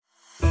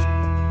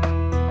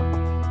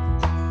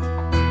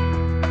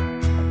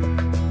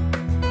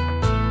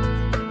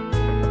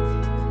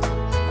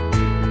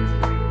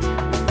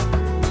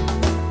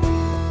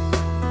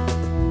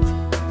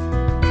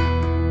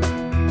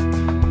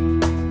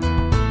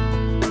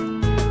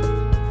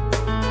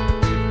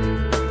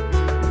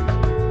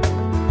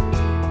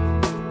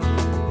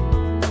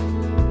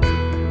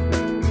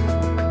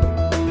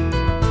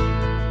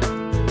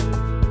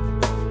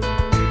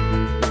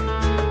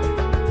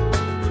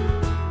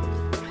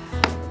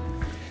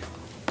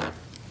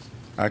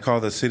I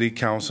call the City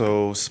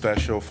Council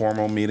special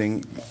formal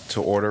meeting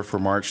to order for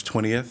March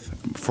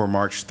 20th, for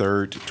March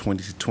 3rd,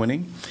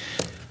 2020.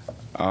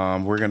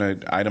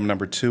 Item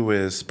number 2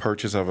 is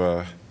purchase of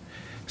a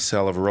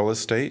sale of real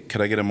estate.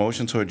 Could I get a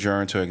motion to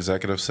adjourn to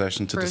executive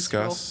session to Bruce,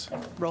 discuss?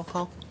 Roll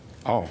call.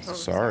 Oh,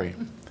 sorry.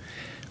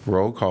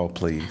 Roll call,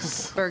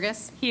 please.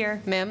 Burgess.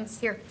 Here. Mims.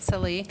 Here.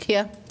 Salee.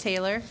 Here.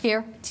 Taylor.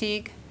 Here.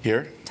 Teague.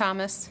 Here?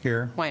 Thomas.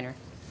 Here. Weiner.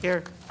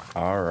 Here.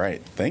 All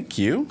right, thank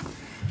you.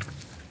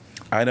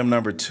 Item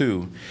number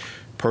 2,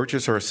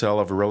 purchase or sale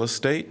of real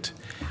estate.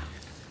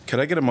 Could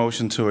I get a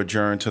motion to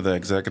adjourn to the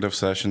executive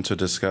session to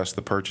discuss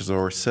the purchase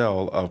or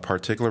sale of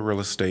particular real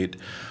estate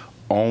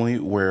only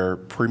where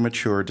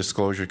premature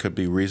disclosure could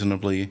be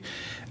reasonably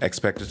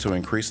expected to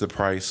increase the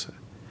price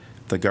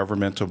the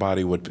governmental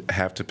body would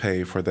have to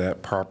pay for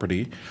that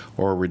property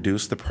or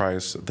reduce the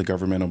price the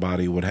governmental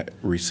body would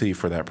receive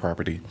for that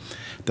property.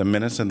 The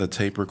minutes and the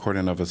tape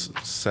recording of a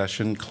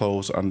session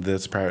closed on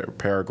this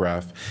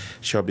paragraph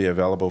shall be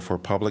available for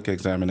public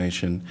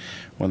examination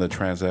when the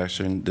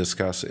transaction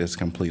discussed is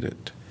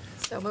completed.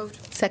 So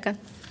moved. Second.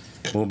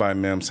 Moved by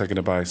Mim,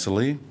 seconded by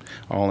Salee.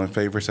 All in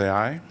favor say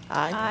aye.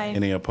 Aye.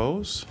 Any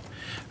opposed?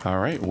 All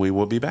right, we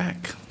will be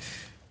back.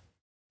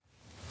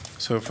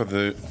 So for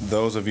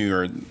those of you who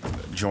are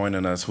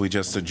joining us, we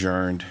just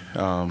adjourned.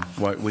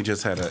 We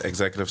just had an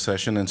executive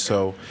session, and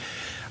so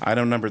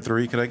item number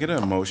 3, could I get a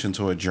motion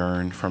to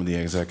adjourn from the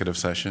executive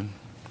session?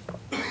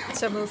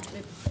 So moved.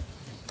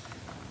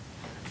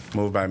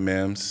 Moved by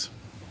Mims,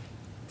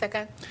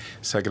 Second.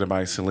 seconded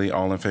by Salee.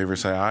 All in favor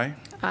say aye.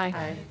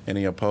 Aye.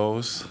 Any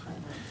opposed?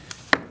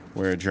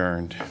 We're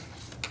adjourned.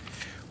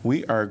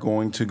 We are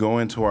going to go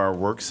into our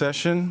work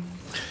session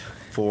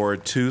for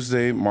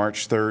Tuesday,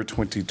 March 3rd,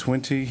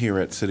 2020, here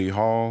at City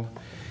Hall.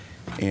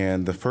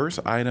 And the first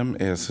item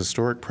is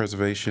Historic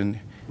Preservation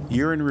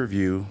Year in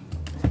Review.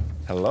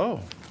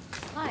 Hello.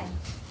 Hi.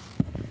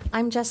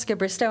 I'm Jessica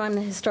Bristow. I'm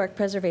the Historic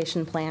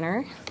Preservation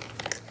Planner.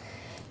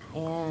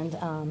 And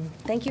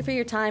thank you for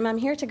your time. I'm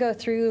here to go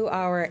through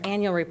our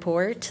annual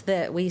report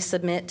that we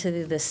submit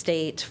to the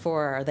state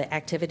for the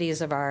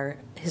activities of our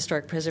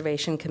Historic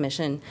Preservation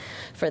Commission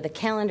for the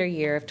calendar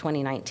year of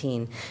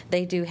 2019.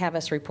 They do have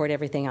us report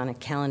everything on a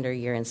calendar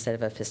year instead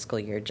of a fiscal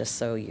year, just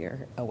so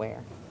you're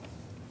aware.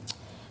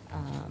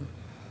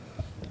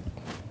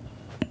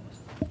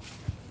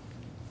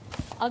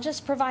 I'll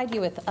just provide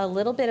you with a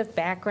little bit of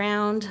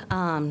background,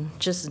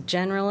 just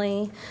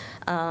generally.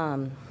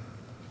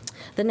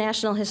 The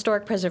National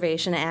Historic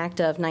Preservation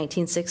Act of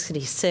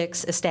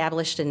 1966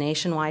 established a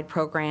nationwide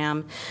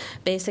program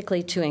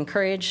basically to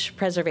encourage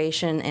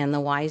preservation and the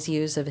wise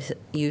use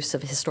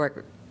of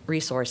historic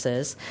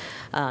resources.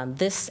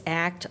 This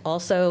act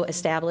also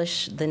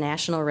established the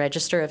National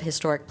Register of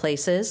Historic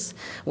Places,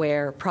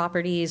 where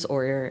properties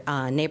or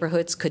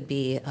neighborhoods could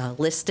be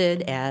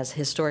listed as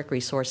historic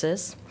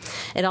resources.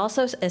 It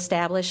also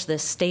established the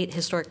State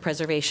Historic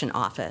Preservation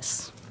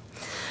Office.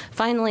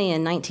 Finally,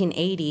 in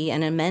 1980,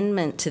 an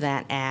amendment to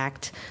that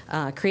act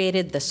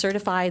created the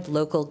Certified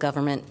Local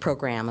Government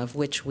Program, of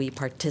which we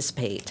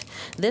participate.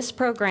 This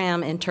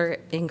program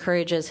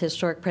encourages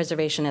historic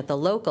preservation at the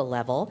local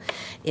level.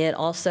 It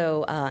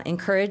also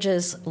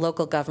encourages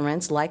local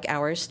governments like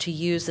ours to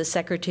use the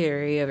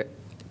Secretary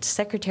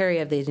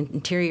of the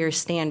Interior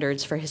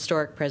standards for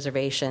historic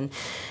preservation.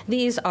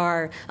 These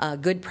are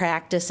good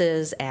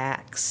practices,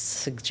 acts,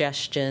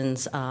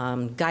 suggestions,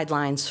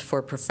 guidelines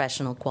for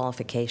professional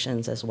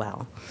qualifications as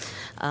well.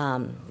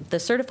 The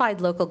Certified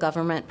Local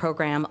Government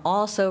Program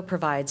also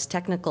provides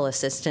technical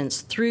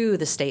assistance through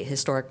the State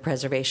Historic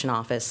Preservation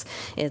Office.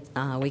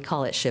 We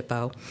call it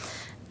SHPO.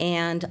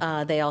 And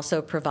they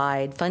also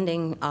provide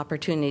funding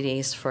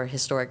opportunities for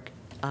historic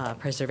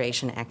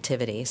preservation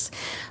activities.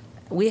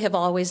 We have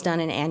always done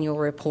an annual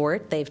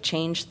report. They've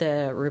changed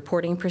the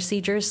reporting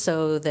procedures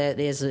so that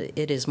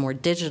it is more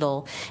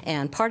digital,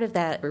 and part of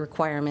that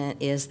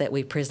requirement is that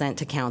we present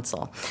to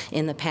council.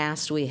 In the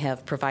past, we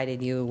have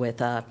provided you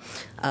with a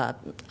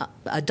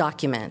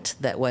document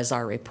that was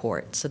our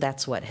report, so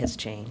that's what has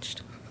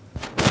changed.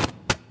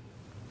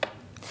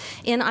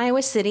 In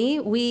Iowa City,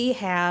 we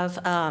have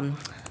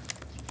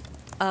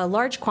a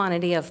large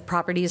quantity of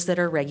properties that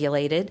are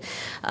regulated.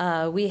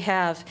 We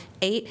have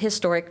 8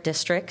 historic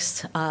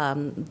districts.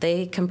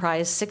 They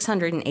comprise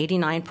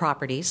 689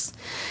 properties.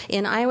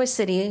 In Iowa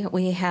City,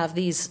 we have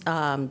these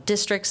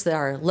districts that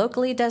are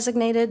locally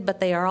designated,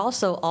 but they are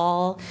also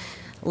all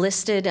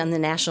listed on the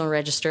National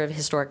Register of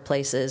Historic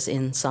Places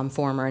in some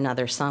form or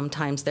another.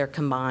 Sometimes they're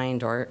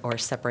combined or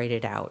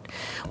separated out.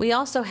 We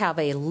also have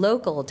a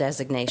local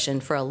designation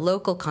for a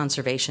local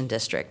conservation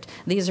district.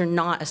 These are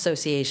not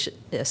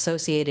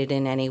associated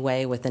in any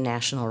way with the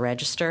National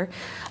Register.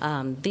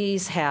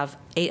 These have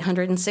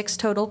 806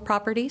 total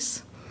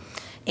properties.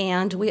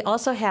 And we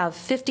also have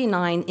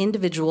 59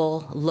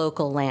 individual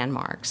local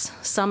landmarks.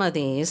 Some of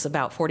these,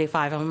 about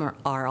 45 of them,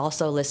 are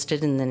also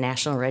listed in the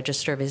National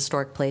Register of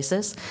Historic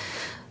Places.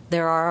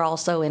 There are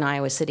also in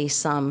Iowa City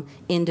some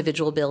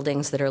individual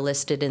buildings that are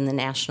listed in the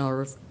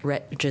National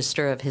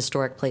Register of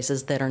Historic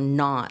Places that are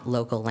not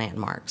local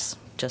landmarks,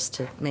 just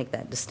to make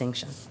that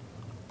distinction.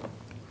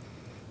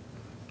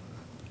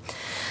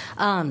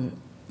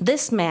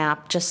 This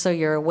map, just so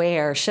you're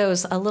aware,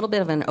 shows a little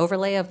bit of an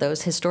overlay of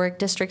those historic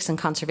districts and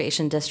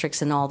conservation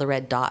districts, and all the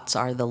red dots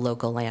are the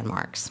local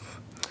landmarks.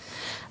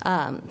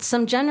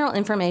 Some general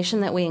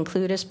information that we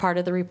include as part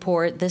of the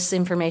report. This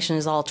information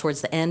is all towards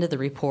the end of the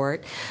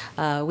report.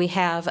 We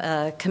have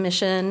a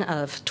commission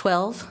of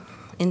 12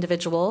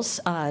 individuals.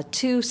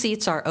 2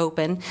 seats are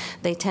open.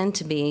 They tend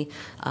to be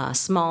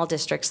small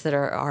districts that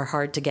are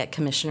hard to get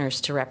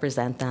commissioners to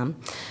represent them.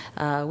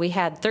 We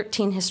had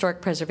 13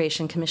 Historic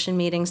Preservation Commission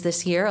meetings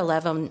this year,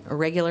 11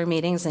 regular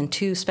meetings, and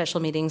 2 special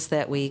meetings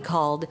that we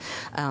called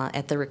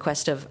at the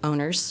request of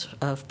owners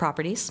of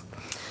properties.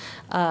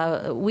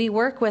 We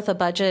work with a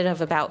budget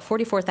of about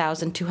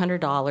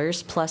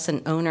 $44,200 plus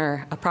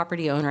a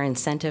property owner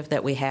incentive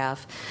that we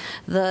have.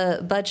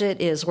 The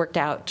budget is worked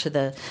out to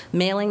the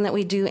mailing that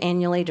we do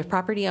annually to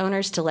property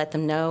owners to let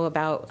them know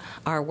about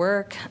our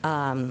work,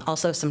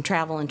 also some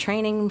travel and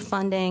training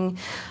funding.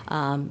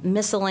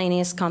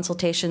 Miscellaneous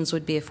consultations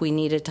would be if we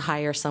needed to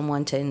hire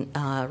someone to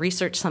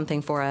research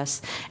something for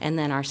us, and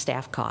then our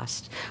staff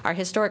cost. Our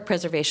Historic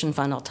Preservation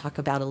Fund I'll talk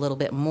about a little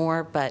bit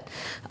more, but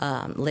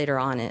later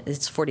on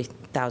it's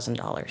 $40,000.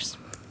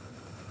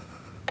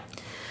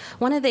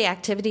 One of the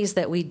activities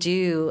that we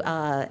do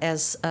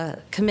as a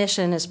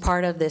commission as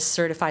part of this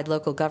certified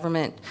local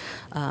government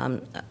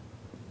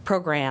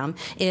program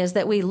is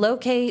that we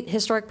locate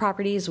historic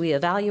properties, we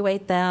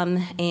evaluate them,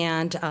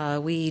 and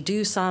we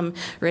do some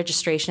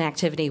registration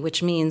activity,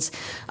 which means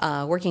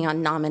working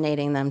on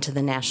nominating them to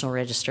the National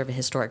Register of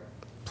Historic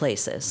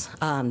Places.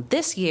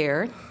 This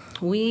year,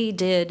 we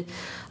did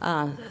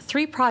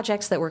 3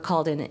 projects that were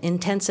called an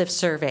intensive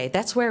survey.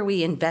 That's where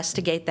we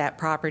investigate that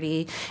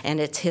property and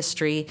its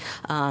history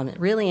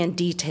really in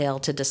detail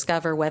to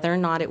discover whether or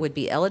not it would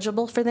be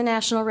eligible for the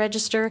National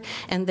Register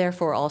and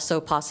therefore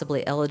also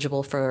possibly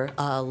eligible for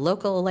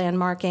local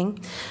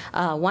landmarking.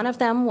 One of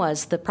them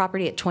was the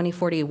property at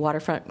 2040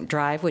 Waterfront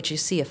Drive, which you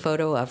see a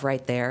photo of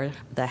right there,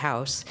 the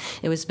house.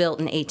 It was built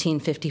in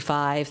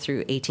 1855 through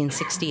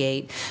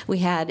 1868. We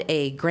had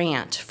a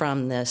grant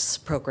from this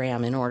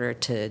program in order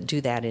to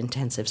do that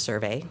intensive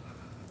survey.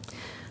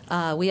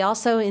 We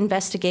also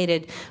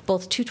investigated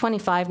both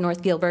 225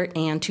 North Gilbert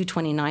and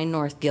 229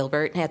 North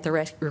Gilbert at the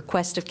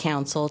request of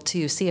council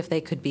to see if they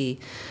could be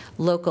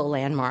local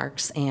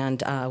landmarks,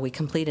 and we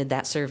completed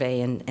that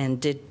survey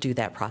and did do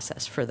that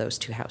process for those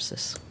 2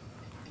 houses.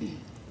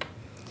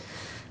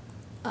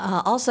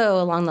 Also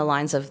along the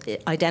lines of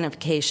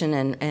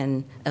identification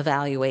and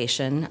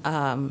evaluation,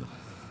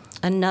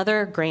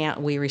 another grant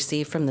we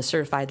received from the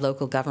Certified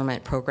Local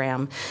Government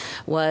Program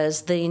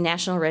was the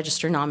National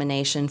Register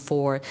nomination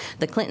for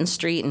the Clinton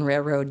Street and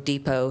Railroad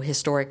Depot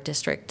Historic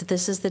District.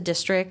 This is the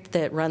district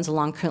that runs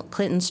along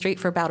Clinton Street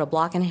for about a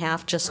block and a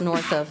half just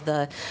north of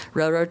the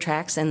railroad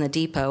tracks and the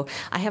depot.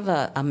 I have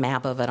a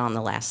map of it on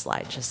the last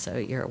slide just so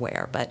you're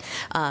aware. But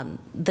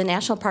the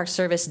National Park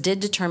Service did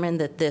determine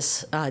that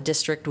this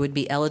district would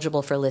be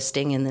eligible for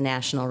listing in the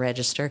National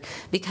Register.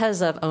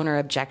 Because of owner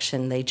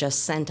objection, they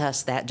just sent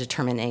us that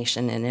determination,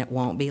 and it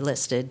won't be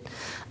listed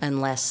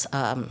unless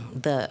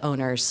the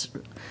owners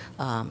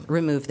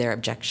remove their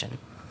objection.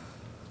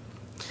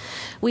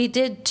 We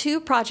did 2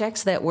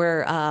 projects that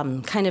were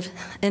kind of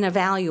an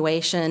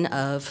evaluation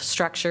of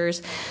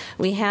structures.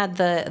 We had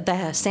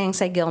the Sang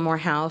Se Gilmore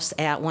House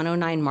at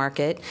 109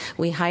 Market.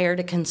 We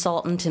hired a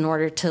consultant in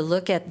order to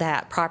look at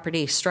that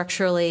property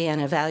structurally and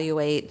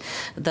evaluate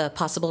the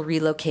possible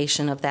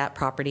relocation of that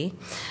property.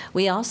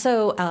 We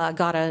also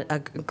got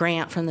a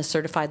grant from the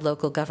Certified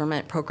Local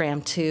Government Program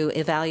to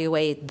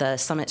evaluate the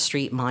Summit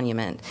Street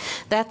Monument.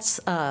 That's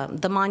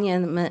the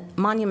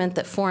monument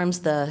that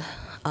forms the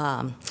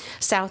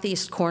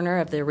southeast corner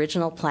of the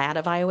original plat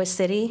of Iowa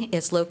City.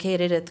 It's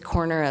located at the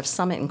corner of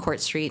Summit and Court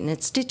Street, and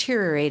it's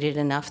deteriorated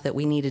enough that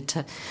we needed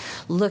to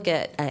look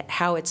at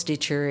how it's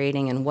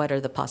deteriorating and what are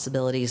the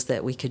possibilities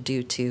that we could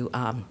do to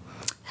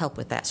help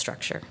with that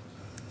structure.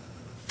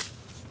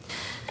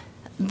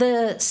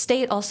 The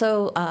state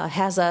also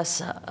has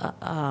us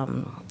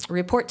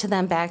report to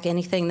them back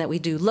anything that we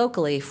do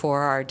locally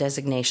for our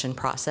designation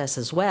process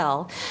as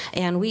well.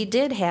 And we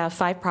did have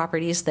 5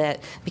 properties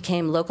that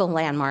became local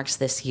landmarks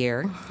this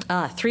year.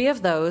 3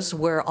 of those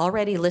were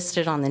already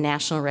listed on the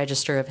National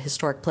Register of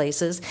Historic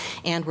Places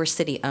and were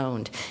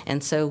city-owned.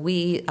 And so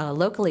we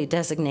locally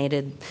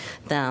designated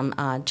them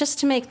just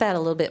to make that a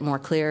little bit more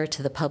clear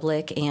to the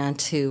public and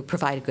to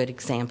provide a good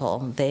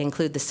example. They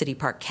include the City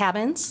Park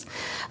Cabins,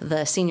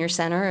 the Senior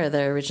Center, or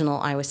the original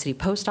Iowa City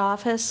Post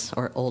Office,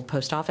 or Old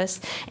Post Office,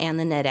 and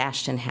the Ned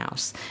Ashton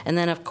House. And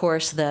then, of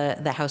course,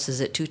 the houses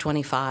at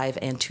 225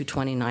 and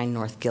 229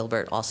 North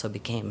Gilbert also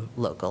became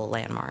local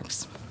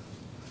landmarks.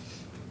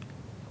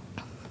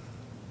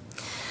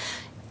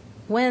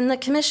 When the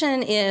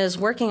commission is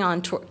working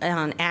on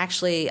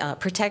actually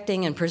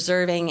protecting and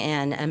preserving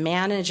and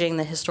managing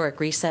the historic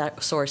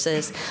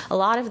resources, a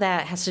lot of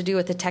that has to do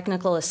with the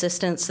technical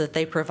assistance that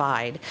they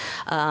provide.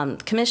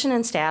 Commission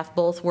and staff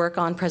both work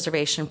on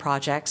preservation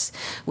projects.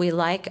 We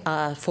like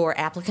for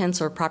applicants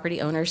or property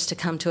owners to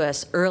come to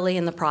us early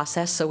in the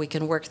process so we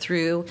can work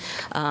through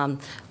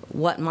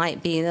what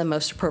might be the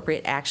most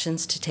appropriate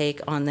actions to take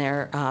on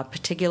their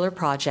particular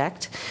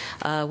project.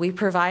 We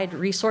provide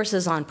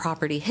resources on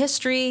property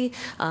history,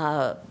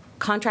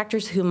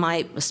 contractors who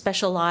might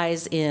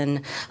specialize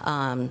in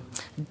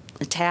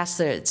tasks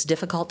that it's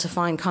difficult to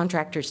find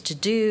contractors to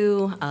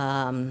do,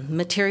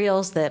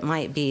 materials that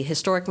might be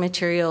historic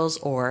materials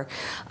or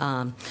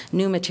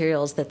new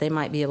materials that they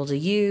might be able to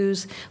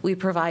use. We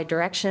provide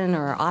direction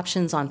or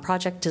options on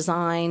project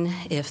design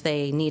if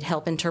they need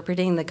help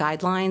interpreting the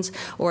guidelines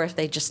or if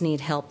they just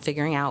need help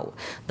figuring out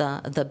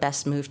the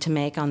best move to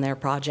make on their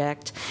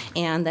project.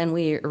 And then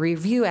we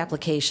review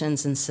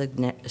applications and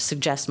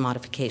suggest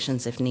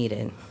modifications if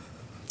needed.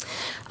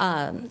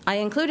 I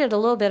included a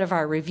little bit of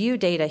our review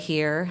data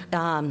here.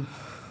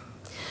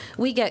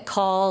 We get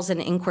calls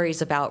and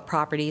inquiries about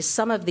properties.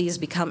 Some of these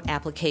become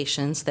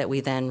applications that we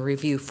then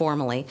review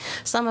formally.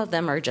 Some of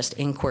them are just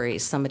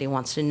inquiries. Somebody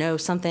wants to know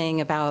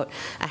something about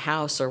a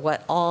house or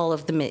what all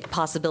of the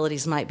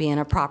possibilities might be in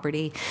a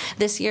property.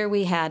 This year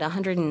we had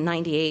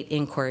 198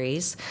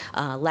 inquiries.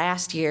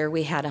 Last year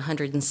we had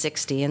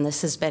 160, and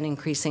this has been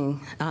increasing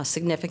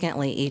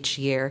significantly each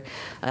year.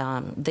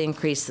 The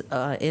increase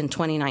in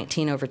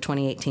 2019 over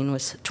 2018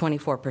 was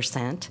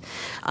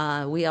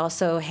 24%. We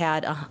also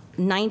had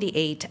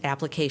 98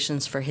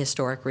 applications for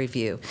historic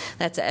review.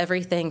 That's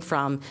everything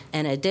from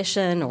an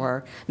addition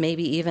or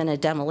maybe even a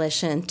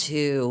demolition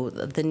to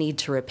the need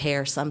to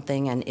repair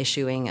something and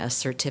issuing a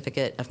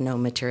certificate of no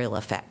material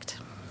effect.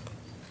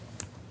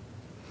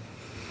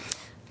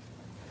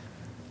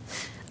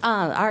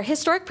 Our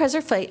Historic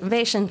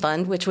Preservation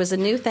Fund, which was a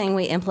new thing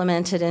we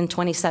implemented in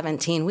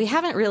 2017, we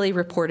haven't really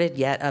reported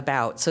yet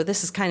about. So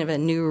this is kind of a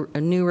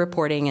new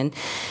reporting,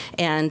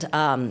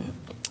 and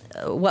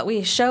what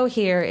we show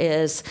here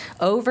is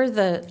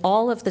over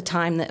all of the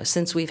time that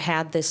since we've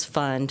had this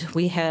fund,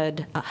 we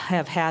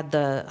have had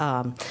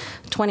the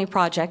 20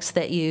 projects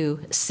that you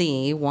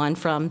see, one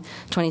from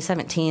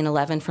 2017,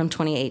 11 from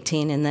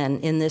 2018, and then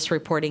in this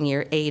reporting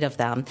year, 8 of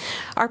them.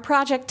 Our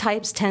project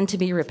types tend to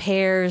be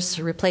repairs,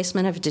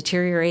 replacement of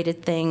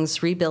deteriorated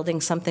things,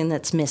 rebuilding something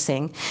that's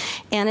missing.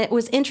 And it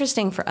was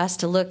interesting for us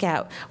to look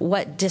at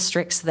what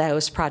districts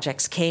those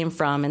projects came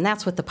from, and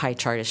that's what the pie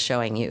chart is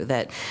showing you,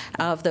 that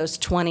of those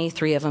 20,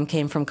 3 of them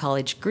came from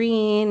College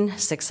Green,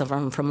 6 of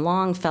them from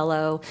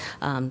Longfellow.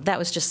 That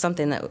was just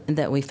something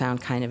that we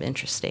found kind of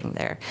interesting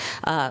there.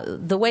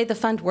 The way the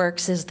fund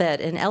works is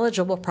that an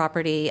eligible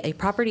property, a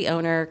property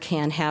owner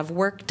can have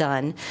work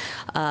done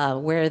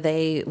where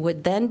they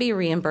would then be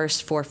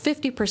reimbursed for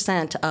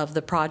 50% of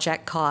the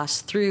project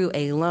costs through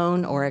a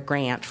loan or a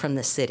grant from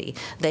the city.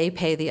 They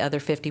pay the other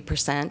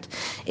 50%.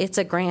 It's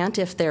a grant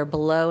if they're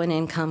below an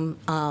income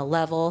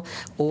level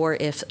or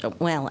if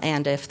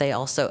they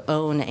also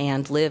own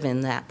and live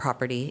in that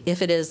property.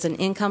 If it is an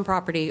income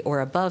property or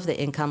above the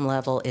income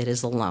level, it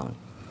is a loan.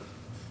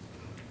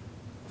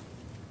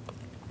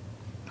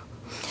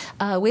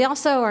 We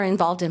also are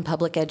involved in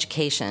public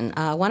education.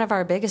 One of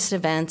our biggest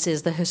events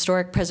is the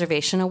Historic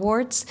Preservation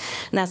Awards,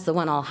 and that's the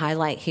one I'll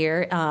highlight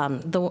here.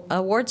 The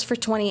awards for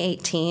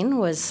 2018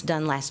 was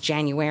done last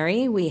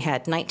January. We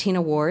had 19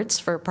 awards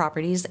for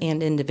properties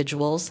and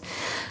individuals.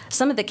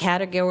 Some of the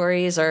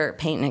categories are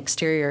paint and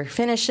exterior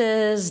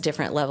finishes,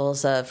 different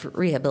levels of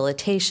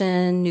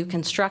rehabilitation, new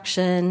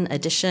construction,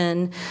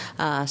 addition,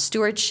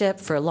 stewardship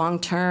for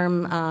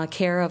long-term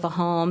care of a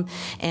home,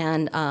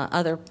 and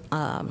other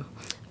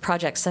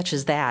projects such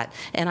as that.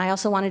 And I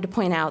also wanted to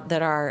point out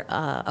that our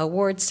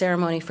award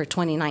ceremony for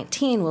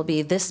 2019 will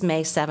be this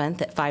May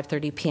 7th at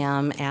 5:30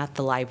 p.m. at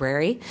the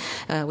library.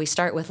 We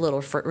start with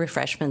little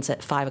refreshments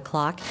at 5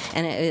 o'clock,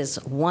 and it is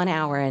 1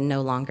 hour and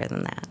no longer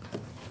than that.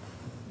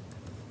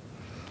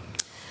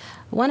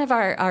 One of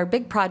our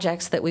big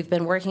projects that we've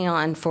been working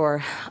on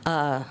for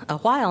a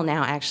while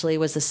now, actually,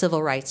 was the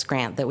Civil Rights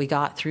Grant that we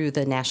got through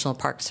the National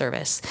Park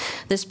Service.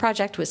 This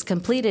project was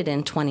completed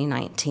in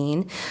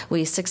 2019.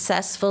 We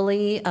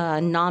successfully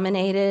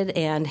nominated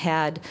and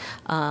had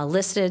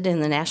listed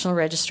in the National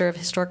Register of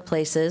Historic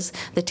Places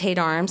the Tate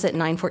Arms at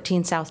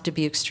 914 South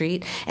Dubuque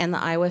Street and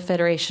the Iowa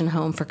Federation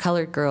Home for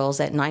Colored Girls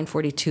at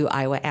 942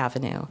 Iowa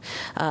Avenue.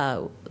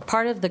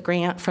 Part of the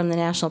grant from the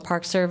National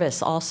Park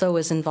Service also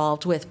was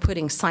involved with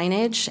putting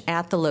signage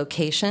at the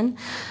location.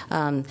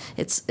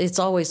 It's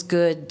always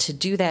good to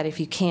do that if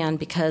you can,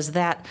 because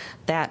that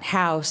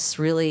house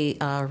really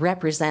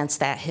represents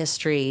that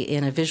history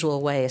in a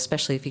visual way,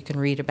 especially if you can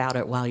read about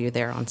it while you're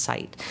there on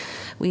site.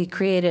 We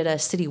created a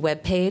city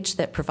webpage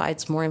that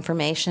provides more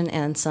information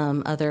and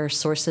some other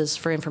sources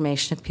for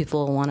information if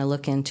people want to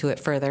look into it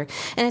further.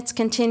 And it's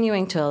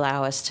continuing to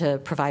allow us to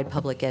provide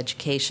public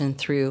education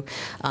through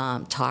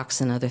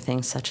talks and other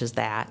things such as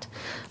that.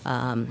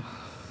 Let's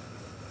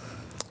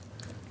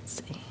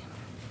see.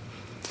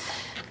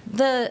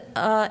 The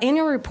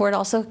annual report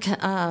also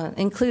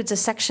includes a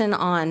section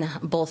on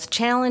both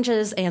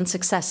challenges and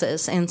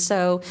successes, and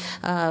so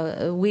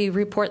we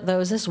report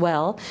those as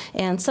well.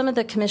 And some of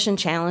the commission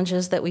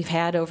challenges that we've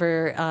had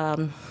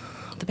over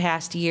the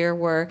past year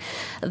were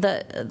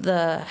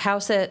the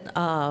house at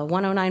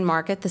 109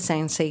 Market, the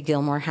Sansei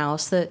Gilmore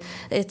House, that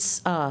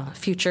its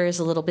future is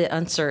a little bit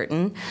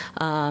uncertain.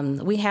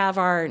 We have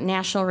our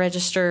National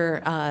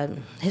Register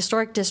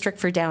Historic District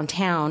for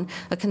Downtown.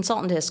 A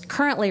consultant is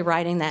currently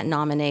writing that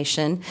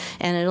nomination,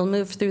 and it'll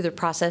move through the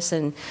process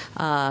and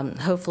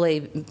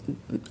hopefully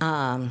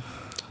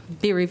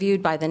be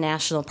reviewed by the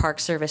National Park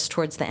Service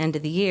towards the end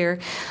of the year.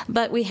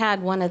 But we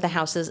had one of the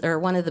houses, or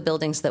one of the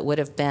buildings that would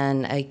have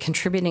been a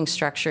contributing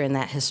structure in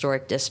that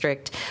historic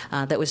district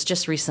that was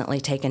just recently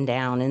taken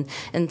down.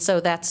 And so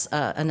that's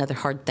another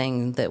hard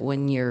thing, that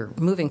when you're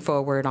moving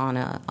forward on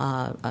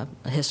a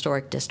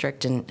historic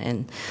district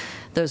and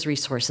those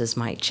resources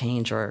might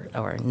change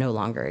or no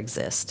longer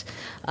exist.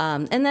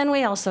 And then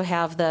we also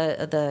have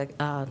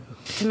the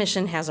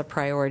Commission has a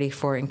priority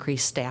for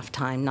increased staff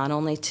time, not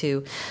only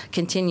to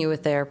continue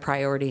with their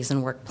priorities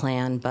and work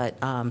plan, but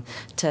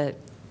to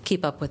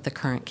keep up with the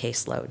current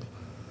caseload.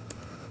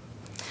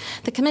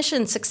 The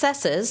Commission's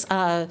successes,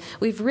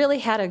 we've really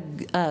had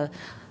a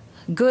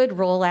good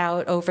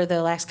rollout over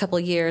the last couple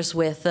of years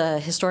with the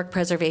Historic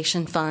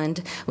Preservation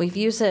Fund. We've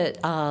used it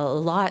a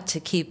lot to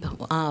keep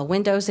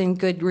windows in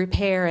good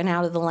repair and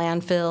out of the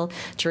landfill,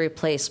 to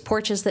replace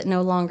porches that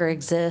no longer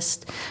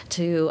exist,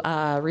 to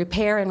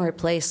repair and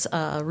replace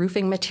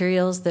roofing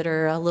materials that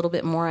are a little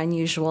bit more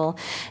unusual.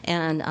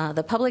 And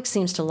the public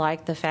seems to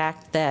like the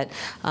fact that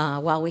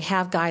while we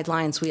have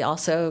guidelines, we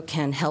also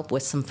can help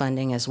with some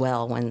funding as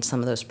well when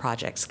some of those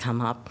projects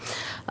come up.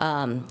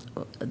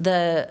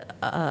 The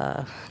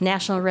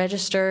National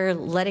Register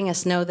letting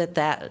us know that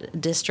that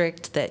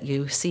district that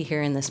you see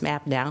here in this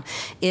map now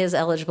is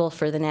eligible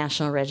for the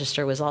National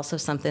Register was also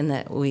something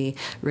that we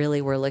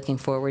really were looking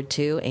forward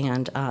to,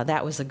 and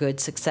that was a good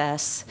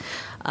success.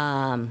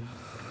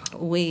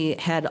 We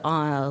had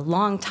a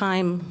long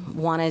time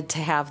wanted to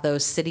have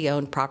those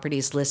city-owned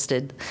properties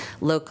listed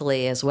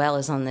locally as well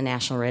as on the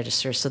National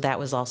Register, so that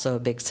was also a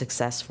big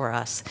success for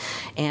us.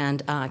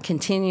 And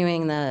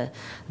continuing the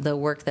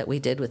work that we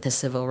did with the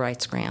Civil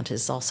Rights Grant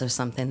is also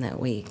something that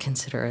we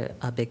consider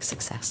a big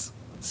success.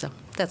 So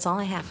that's all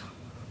I have.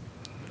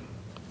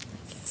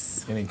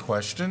 Any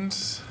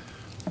questions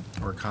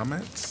or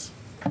comments?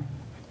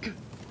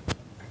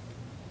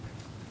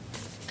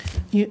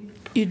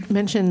 You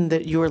mentioned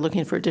that you were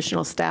looking for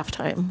additional staff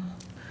time.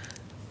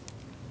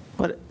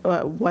 What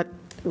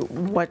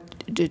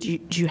do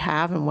you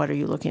have, and what are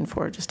you looking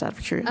for, just out of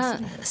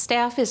curiosity?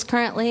 Staff is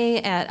currently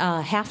at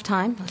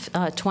half-time,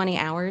 20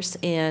 hours,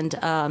 and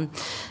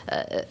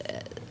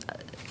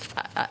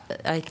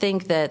I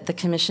think that the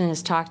Commission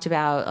has talked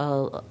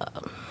about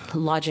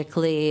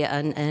logically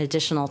an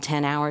additional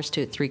 10 hours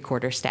to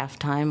three-quarter staff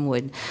time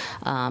would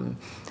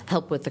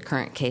help with the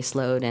current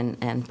caseload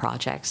and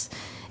projects.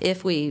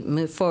 If we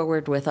move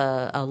forward with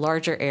a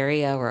larger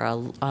area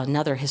or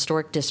another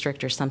historic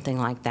district or something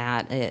like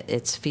that,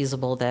 it's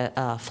feasible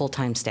that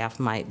full-time staff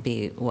might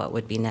be what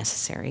would be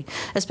necessary,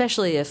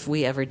 especially if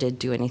we ever did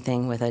do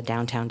anything with a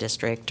downtown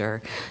district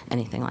or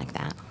anything like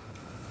that.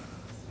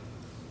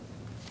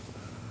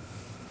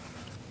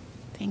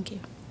 Thank you.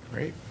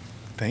 Great.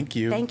 Thank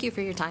you. Thank you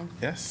for your time.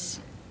 Yes.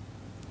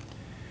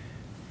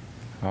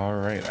 All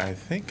right. I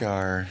think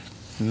our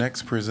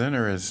next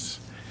presenter is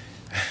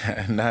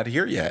not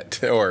here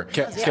yet, or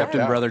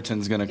Captain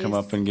Brotherton's going to come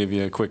up and give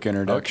you a quick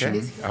introduction.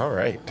 Okay. All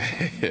right.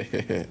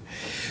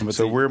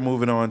 So we're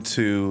moving on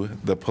to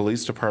the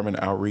Police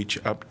Department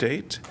outreach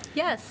update.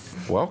 Yes.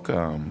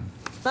 Welcome.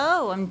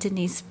 Hello, I'm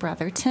Denise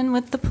Brotherton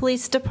with the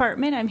Police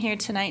Department. I'm here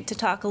tonight to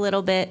talk a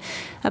little bit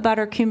about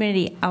our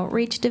Community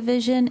Outreach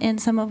Division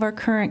and some of our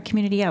current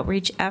community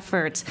outreach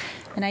efforts.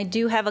 And I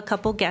do have a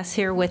couple guests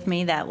here with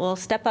me that will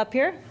step up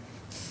here.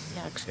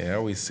 Yeah,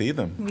 we see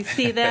them. We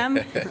see them.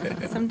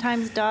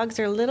 Sometimes dogs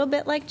are a little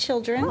bit like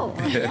children. Oh.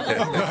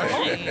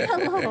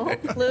 Hello.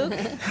 Luke.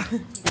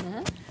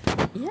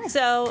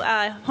 So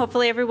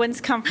hopefully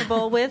everyone's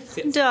comfortable with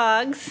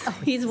dogs.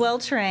 He's well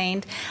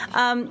trained.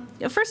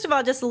 First of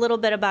all, just a little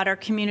bit about our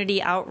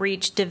Community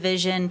Outreach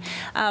Division.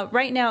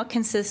 Right now it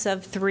consists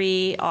of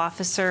 3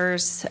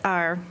 officers,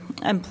 our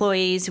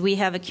employees. We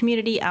have a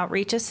Community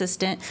Outreach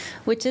Assistant,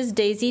 which is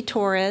Daisy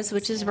Torres,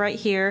 which is right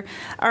here.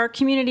 Our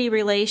Community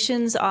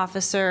Relations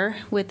Officer,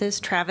 with us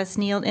Travis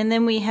Neal. And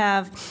then we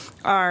have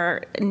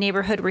our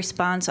Neighborhood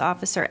Response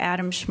Officer,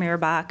 Adam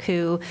Schmierbach,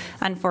 who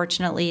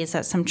unfortunately is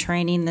at some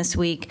training this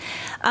week.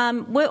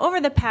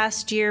 Over the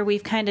past year,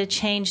 we've kind of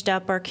changed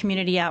up our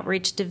Community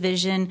Outreach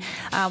Division,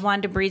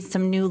 wanted to breathe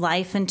some new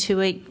life into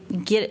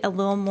it, get a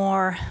little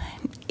more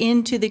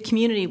into the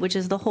community, which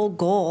is the whole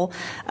goal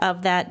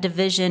of that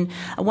division.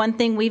 One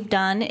thing we've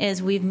done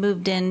is we've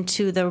moved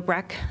into the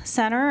rec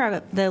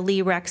center, the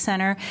Lee Rec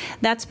Center.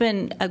 That's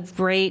been a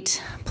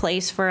great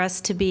place for us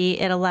to be.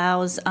 It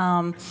allows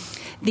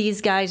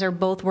These guys are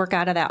both work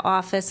out of that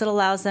office. It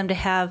allows them to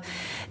have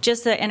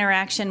just the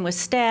interaction with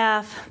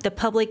staff, the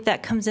public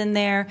that comes in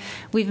there.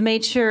 We've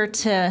made sure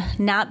to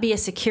not be a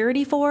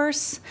security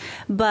force,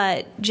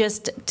 but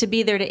just to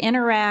be there to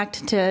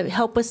interact, to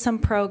help with some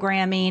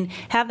programming,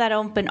 have that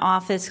open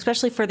office,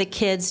 especially for the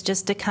kids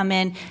just to come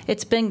in.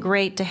 It's been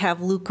great to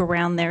have Luke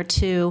around there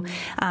too,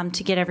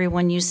 to get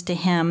everyone used to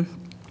him.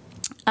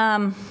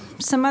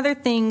 Some other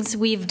things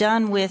we've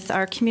done with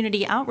our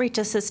community outreach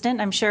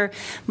assistant. I'm sure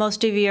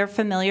most of you are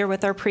familiar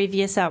with our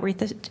previous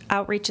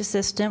outreach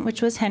assistant,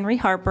 which was Henry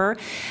Harper.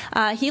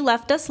 He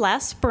left us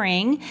last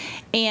spring,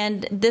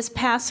 and this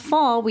past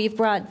fall, we've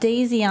brought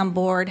Daisy on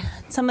board.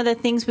 Some of the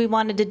things we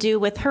wanted to do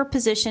with her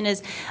position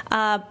is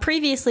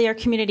previously our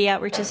community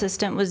outreach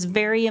assistant was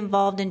very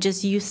involved in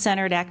just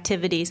youth-centered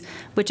activities,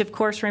 which of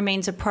course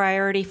remains a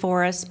priority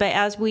for us. But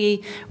as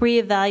we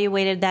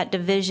reevaluated that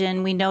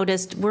division, we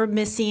noticed we're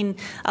missing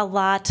a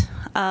lot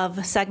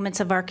of segments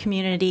of our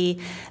community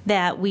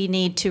that we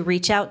need to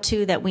reach out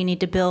to, that we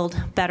need to build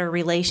better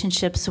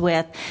relationships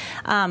with.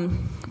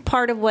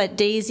 Part of what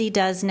Daisy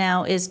does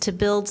now is to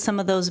build some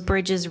of those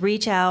bridges,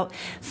 reach out,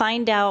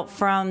 find out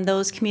from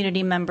those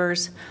community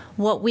members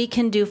what we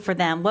can do for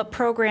them, what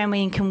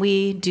programming can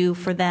we do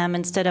for them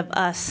instead of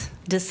us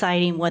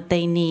deciding what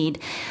they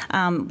need.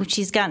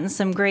 She's gotten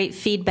some great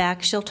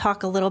feedback. She'll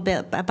talk a little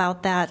bit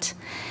about that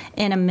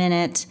in a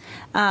minute.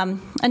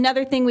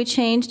 Another thing we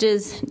changed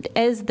is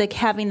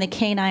having the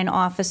canine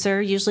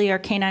officer. Usually our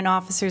canine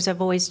officers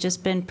have always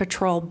just been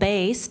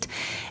patrol-based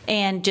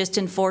and just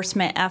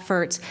enforcement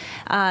efforts.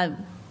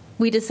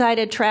 We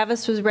decided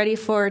Travis was ready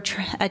for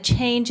a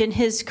change in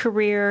his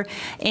career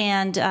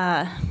and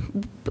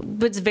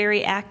was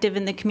very active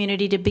in the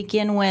community to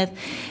begin with.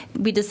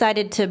 We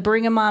decided to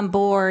bring him on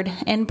board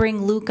and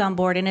bring Luke on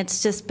board, and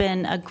it's just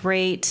been a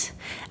great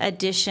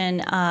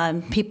addition.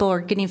 People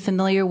are getting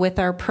familiar with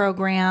our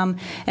program,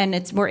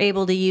 and we're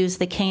able to use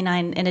the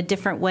canine in a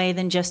different way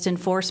than just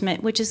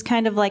enforcement, which is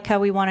kind of like how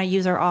we want to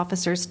use our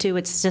officers too.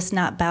 It's just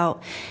not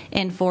about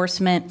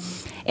enforcement.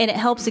 And it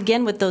helps,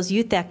 again, with those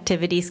youth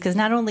activities, because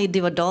not only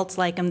do adults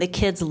like them, the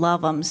kids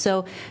love them.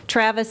 So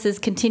Travis has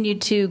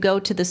continued to go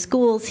to the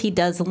schools. He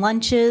does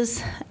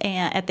lunches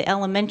at the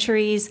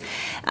elementaries.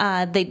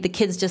 The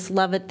kids just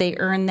love it. They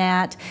earn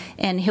that.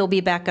 And he'll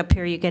be back up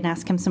here. You can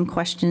ask him some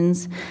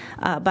questions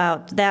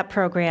about that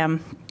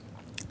program.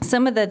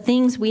 Some of the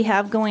things we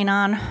have going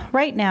on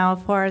right now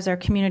as far as our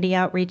community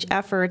outreach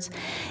efforts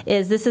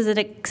is this is an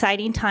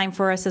exciting time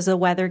for us as the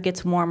weather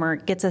gets warmer.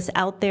 It gets us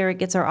out there. It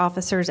gets our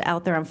officers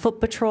out there on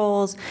foot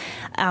patrols,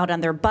 out on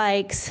their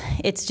bikes.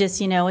 It's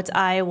just, it's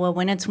Iowa.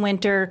 When it's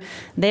winter,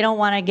 they don't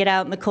want to get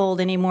out in the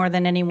cold any more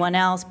than anyone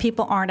else.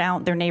 People aren't out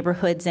in their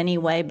neighborhoods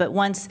anyway, but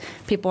once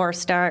people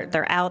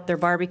they're out, they're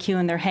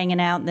barbecuing, they're hanging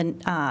out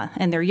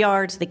in their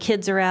yards, the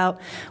kids are out,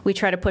 we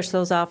try to push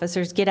those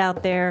officers, get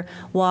out there,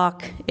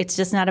 walk. It's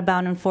just not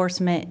about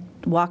enforcement.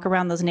 Walk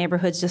around those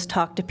neighborhoods, just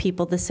talk to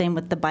people. The same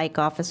with the bike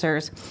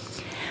officers.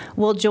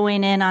 We'll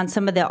join in on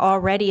some of the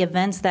already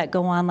events that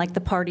go on, like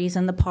the parties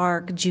in the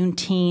park,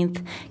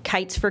 Juneteenth,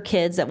 Kites for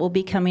Kids that will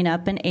be coming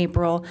up in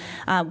April.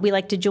 We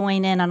like to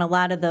join in on a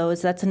lot of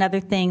those. That's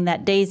another thing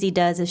that Daisy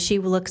does is she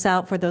looks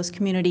out for those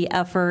community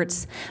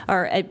efforts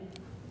or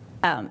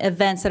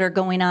events that are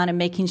going on and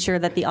making sure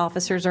that the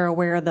officers are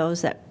aware of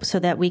those so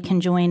that we can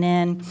join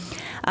in.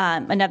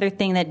 Another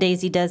thing that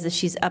Daisy does is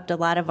she's upped a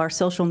lot of our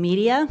social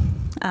media,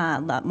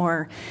 a lot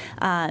more.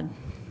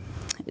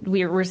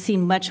 We're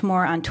seeing much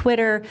more on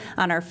Twitter,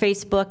 on our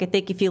Facebook. I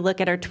think if you look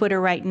at our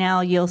Twitter right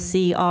now, you'll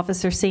see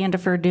Officer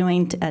Sandifer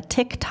doing a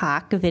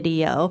TikTok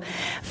video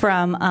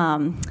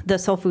from the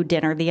soul food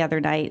dinner the other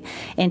night.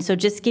 And so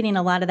just getting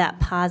a lot of that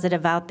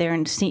positive out there,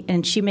 and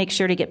she makes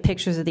sure to get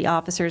pictures of the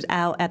officers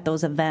out at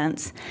those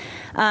events.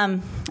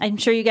 I'm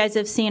sure you guys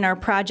have seen our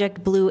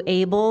Project Blue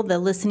Able, the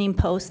listening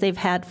posts they've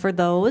had for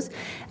those.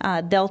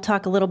 They'll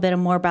talk a little bit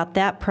more about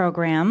that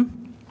program.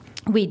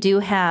 We do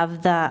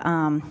have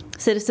the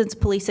Citizens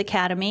Police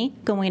Academy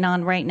going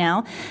on right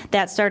now.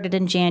 That started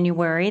in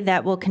January.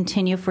 That will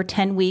continue for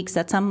 10 weeks.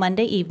 That's on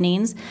Monday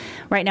evenings.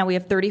 Right now we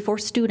have 34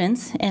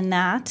 students in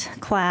that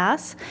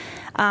class.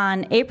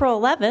 On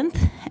April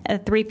 11th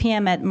at 3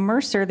 p.m. at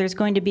Mercer, there's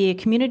going to be a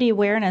community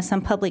awareness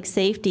on public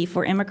safety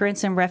for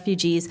immigrants and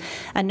refugees.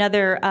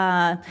 Another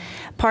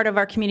part of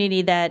our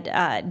community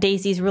that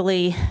Daisy's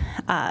really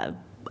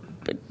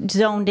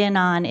zoned in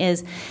on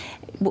is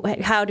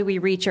how do we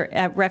reach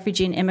our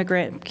refugee and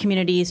immigrant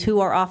communities who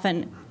are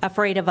often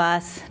afraid of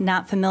us,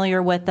 not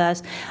familiar with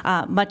us,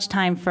 much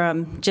time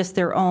from just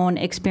their own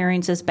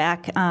experiences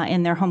back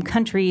in their home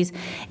countries,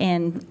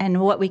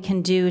 and what we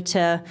can do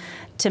to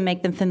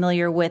make them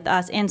familiar with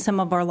us and some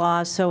of our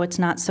laws so it's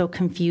not so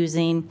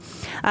confusing.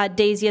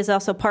 Daisy has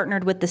also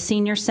partnered with the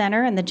Senior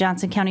Center and the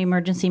Johnson County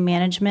Emergency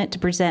Management to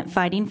present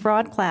Fighting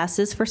Fraud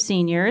classes for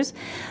seniors.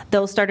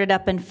 Those started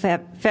up in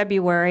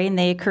February, and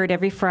they occurred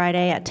every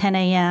Friday at 10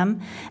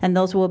 a.m., and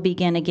those will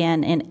begin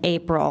again in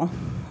April.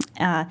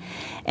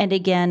 And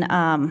again,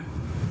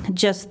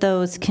 just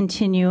those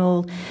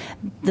continual,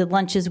 the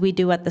lunches we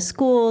do at the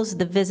schools,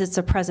 the visits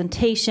or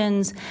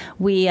presentations.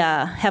 We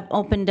have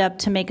opened up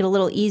to make it a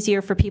little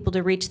easier for people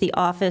to reach the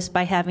office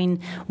by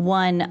having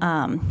one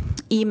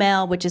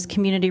email, which is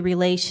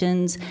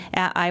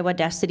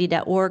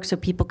communityrelations@iowa-city.org, so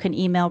people can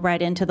email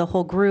right into the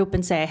whole group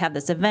and say, I have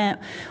this event,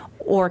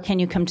 or can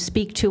you come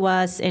speak to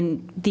us?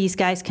 And these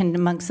guys can,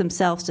 amongst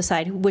themselves,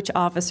 decide which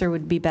officer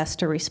would be best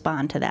to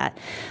respond to that.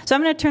 So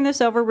I'm going to turn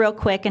this over real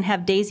quick and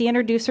have Daisy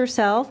introduce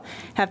herself,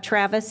 have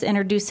Travis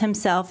introduce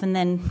himself, and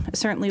then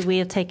certainly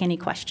we'll take any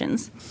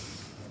questions.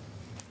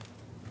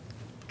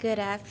 Good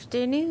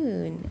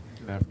afternoon.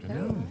 Good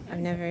afternoon. I've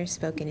never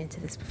spoken into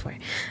this before.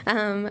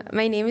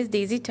 My name is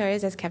Daisy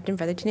Torres, as Captain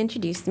Brotherton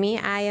introduced me.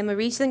 I am a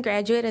recent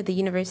graduate of the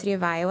University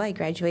of Iowa. I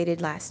graduated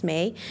last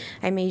May.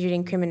 I majored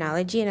in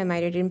criminology and I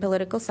minored in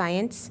political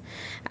science.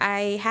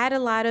 I had a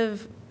lot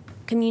of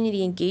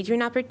community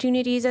engagement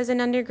opportunities as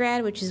an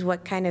undergrad, which is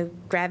what kind of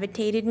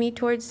gravitated me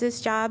towards this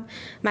job.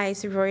 My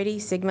sorority,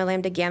 Sigma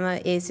Lambda Gamma,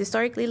 is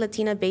historically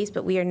Latina-based,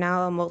 but we are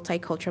now a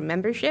multicultural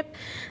membership.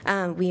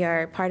 We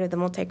are part of the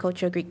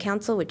Multicultural Greek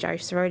Council, which our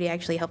sorority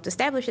actually helped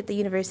establish at the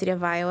University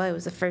of Iowa. It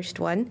was the first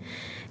one.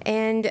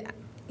 And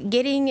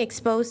getting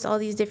exposed to all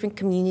these different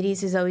communities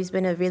has always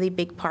been a really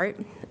big part.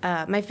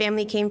 My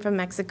family came from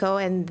Mexico,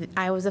 and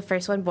I was the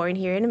first one born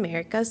here in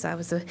America, so I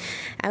was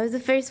the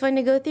first one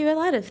to go through a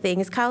lot of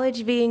things,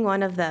 college being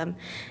one of them.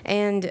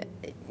 And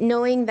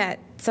knowing that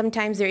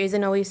sometimes there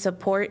isn't always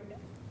support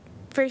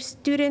for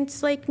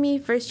students like me,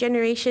 first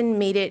generation,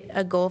 made it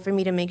a goal for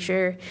me to make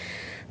sure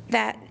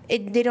that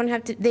they don't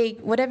have to,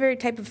 whatever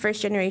type of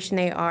first generation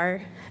they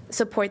are,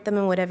 support them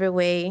in whatever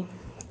way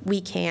we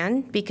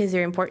can, because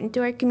they're important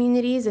to our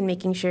communities, and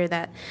making sure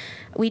that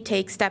we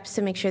take steps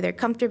to make sure they're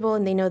comfortable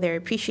and they know they're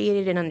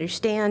appreciated and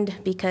understand,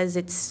 because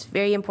it's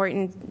very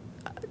important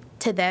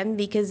to them,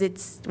 because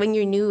it's when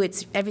you're new,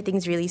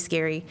 everything's really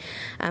scary.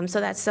 So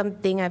that's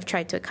something I've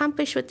tried to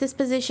accomplish with this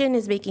position,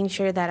 is making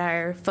sure that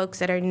our folks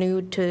that are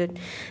new to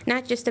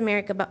not just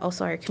America but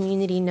also our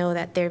community know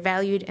that they're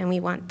valued, and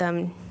we want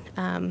them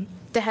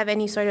to have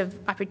any sort of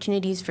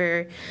opportunities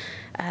for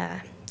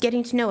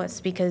getting to know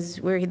us,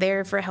 because we're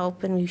there for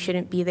help and we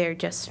shouldn't be there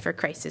just for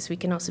crisis. We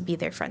can also be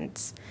their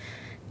friends.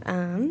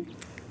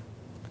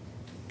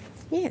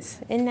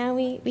 Yes, and now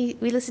we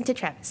listen to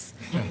Travis.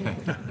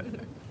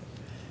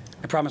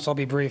 I promise I'll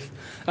be brief.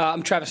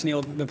 I'm Travis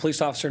Neal, been a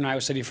police officer in Iowa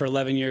City for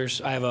 11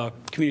 years. I have a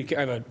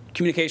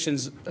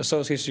communications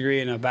associate's degree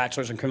and a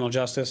bachelor's in criminal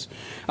justice.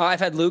 I've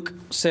had Luke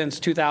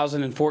since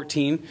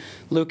 2014.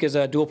 Luke is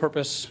a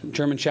dual-purpose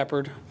German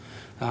Shepherd.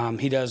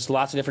 He does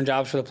lots of different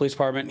jobs for the police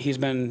department.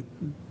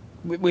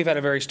 We've had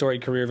a very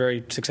storied career,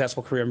 very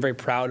successful career. I'm very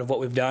proud of what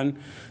we've done,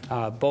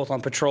 both on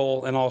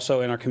patrol and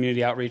also in our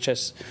community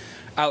outreach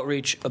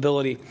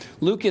ability.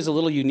 Luke is a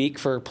little unique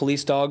for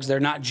police dogs. They're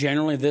not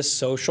generally this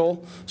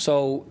social,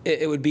 so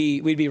we'd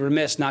be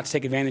remiss not to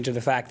take advantage of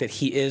the fact that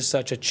he is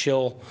such a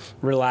chill,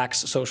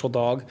 relaxed, social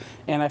dog.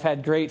 And I've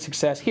had great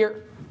success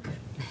here.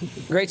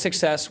 Great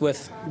success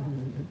with,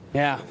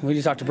 yeah, we need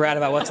to talk to Brad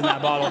about what's in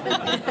that bottle.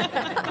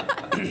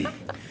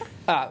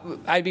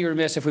 I'd be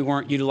remiss if we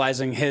weren't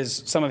utilizing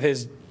some of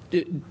his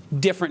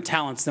different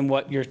talents than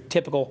what your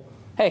typical,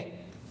 what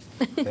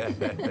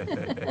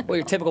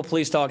your typical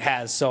police dog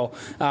has. So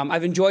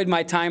I've enjoyed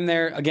my time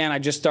there. Again, I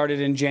just started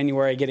in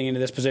January getting into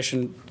this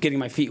position, getting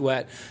my feet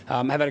wet.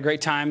 I've had a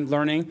great time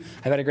learning.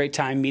 I've had a great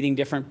time meeting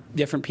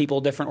different people,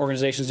 different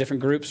organizations,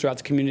 different groups throughout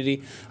the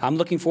community. I'm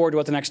looking forward to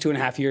what the next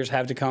 2.5 years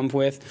have to come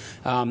with.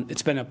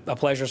 It's been a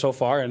pleasure so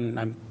far, and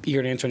I'm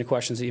eager to answer any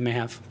questions that you may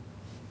have.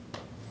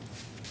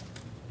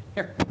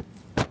 Here.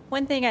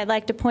 One thing I'd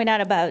like to point out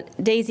about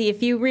Daisy,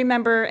 if you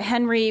remember,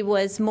 Henry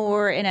was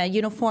more in a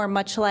uniform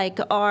much like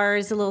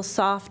ours, a little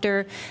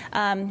softer.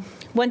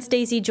 Once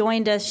Daisy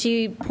joined us,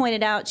 she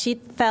pointed out she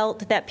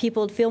felt that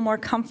people would feel more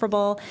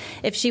comfortable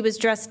if she was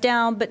dressed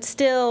down, but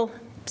still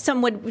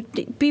some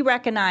would be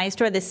recognized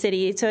or the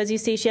city. So as you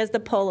see, she has the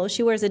polo.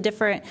 She wears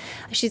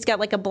she's got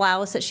like a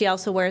blouse that she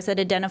also wears that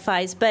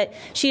identifies. But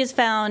she has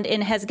found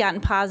and has gotten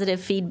positive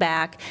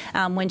feedback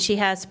when she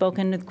has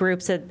spoken with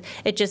groups that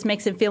it just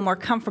makes them feel more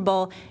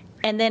comfortable.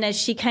 And then as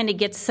she kind of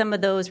gets some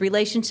of those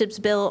relationships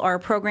built or a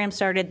program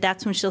started,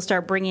 that's when she'll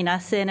start bringing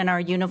us in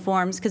our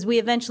uniforms, because we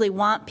eventually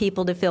want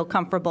people to feel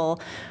comfortable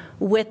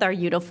with our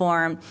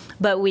uniform.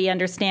 But we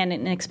understand,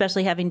 and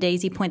especially having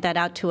Daisy point that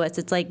out to us,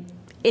 it's like,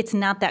 it's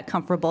not that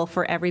comfortable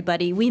for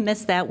everybody. We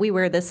miss that. We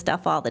wear this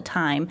stuff all the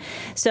time.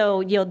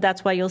 So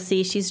that's why you'll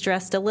see she's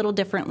dressed a little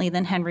differently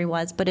than Henry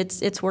was, but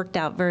it's worked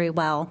out very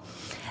well.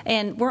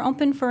 And we're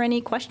open for any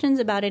questions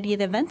about any of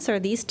the events or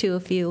these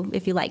two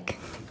if you like.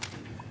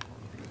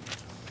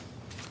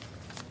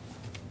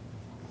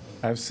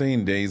 I've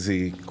seen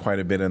Daisy quite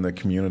a bit in the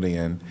community,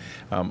 and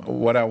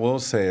what I will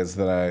say is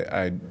that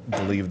I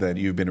believe that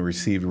you've been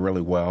received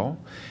really well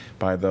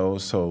by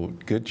those, so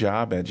good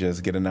job at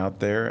just getting out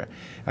there.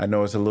 I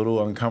know it's a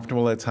little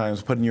uncomfortable at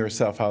times putting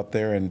yourself out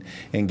there and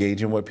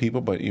engaging with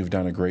people, but you've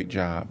done a great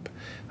job.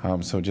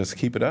 So just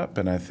keep it up,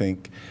 and I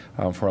think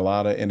for a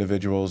lot of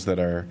individuals that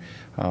are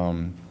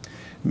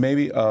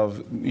maybe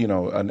of, you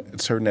know, a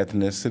certain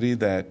ethnicity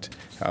that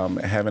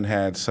haven't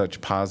had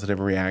such positive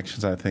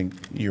reactions. I think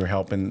you're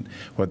helping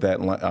with that,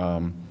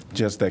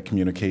 just that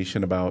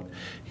communication about,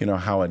 you know,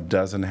 how it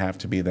doesn't have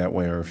to be that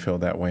way or feel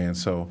that way, and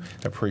so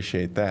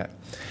appreciate that.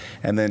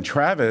 And then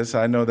Travis,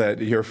 I know that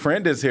your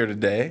friend is here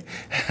today.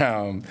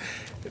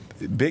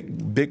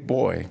 Big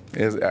boy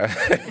is.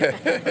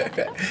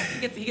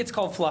 He gets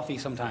called Fluffy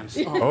sometimes.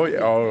 Oh, yeah.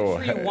 Oh.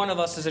 I'm sure one of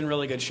us is in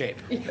really good shape.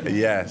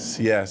 Yes,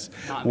 yes.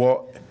 Not me.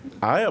 Well,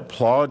 I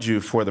applaud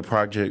you for the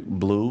Project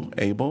Blue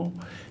Able.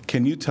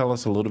 Can you tell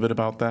us a little bit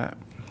about that?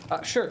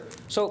 Sure.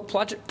 So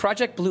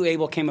Project Blue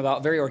Able came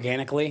about very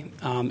organically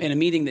in a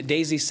meeting that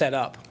Daisy set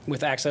up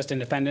with Access to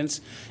Independence.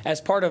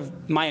 As part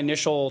of my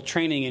initial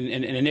training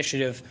and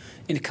initiative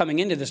in coming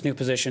into this new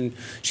position,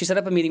 she set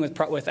up a meeting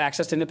with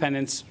Access to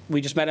Independence. We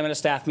just met him at a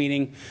staff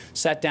meeting,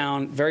 sat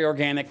down, very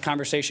organic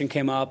conversation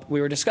came up. We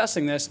were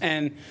discussing this,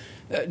 and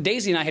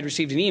Daisy and I had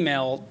received an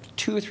email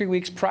 2 or 3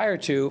 weeks prior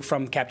to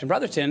from Captain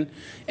Brotherton,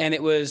 and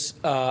it was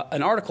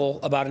an article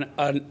about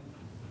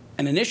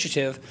an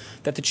initiative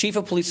that the Chief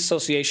of Police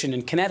Association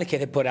in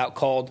Connecticut had put out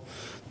called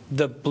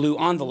the Blue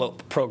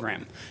Envelope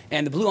Program.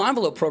 And the Blue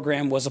Envelope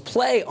Program was a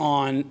play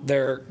on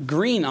their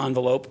green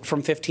envelope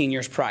from 15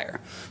 years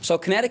prior. So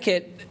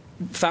Connecticut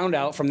found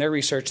out from their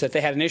research that they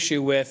had an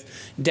issue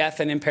with deaf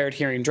and impaired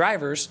hearing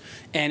drivers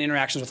and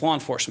interactions with law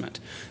enforcement.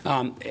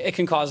 It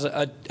can cause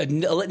a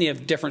litany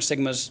of different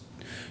stigmas.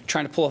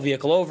 Trying to pull a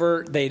vehicle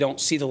over, they don't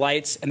see the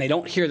lights, and they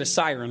don't hear the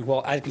siren.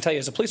 Well, I can tell you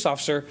as a police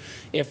officer,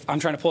 if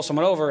I'm trying to pull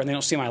someone over and they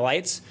don't see my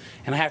lights,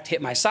 and I have to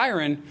hit my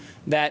siren,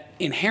 that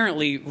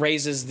inherently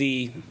raises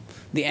the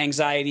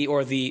anxiety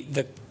or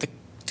the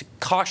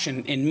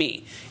caution in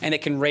me, and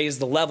it can raise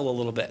the level a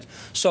little bit.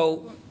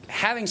 So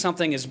having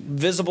something as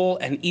visible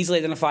and easily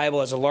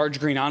identifiable as a large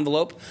green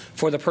envelope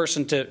for the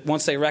person to,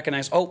 once they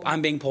recognize, oh,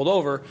 I'm being pulled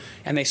over,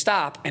 and they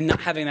stop, and not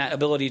having that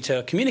ability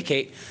to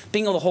communicate,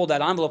 being able to hold that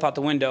envelope out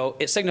the window,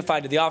 it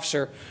signified to the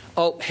officer,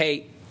 oh,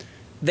 hey,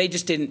 they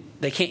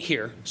can't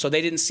hear, so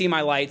they didn't see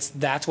my lights,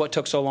 that's what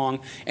took so long,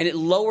 and it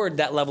lowered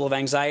that level of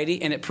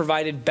anxiety, and it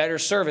provided better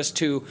service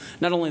to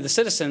not only the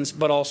citizens,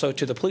 but also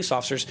to the police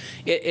officers.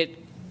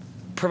 It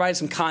provided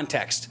some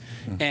context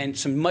and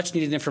some much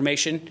needed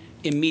information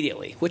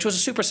immediately, which was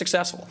super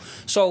successful.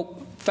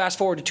 So fast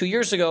forward to 2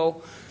 years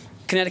ago,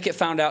 Connecticut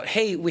found out,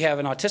 hey, we have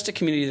an autistic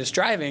community that's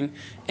driving,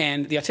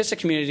 and the autistic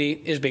community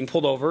is being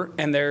pulled over,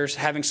 and there's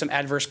having some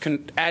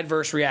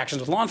adverse reactions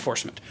with law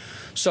enforcement.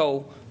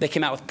 So they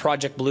came out with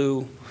Project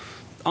Blue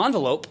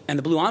Envelope, and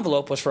the Blue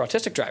Envelope was for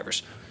autistic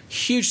drivers.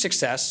 Huge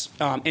success.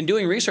 In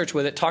doing research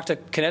with it, talked to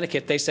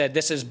Connecticut, they said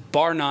this is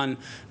bar none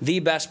the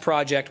best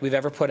project we've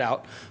ever put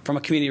out from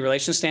a community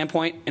relations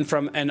standpoint and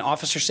from an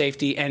officer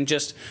safety and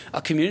just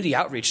a community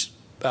outreach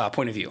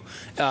point of view.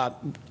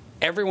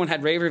 Everyone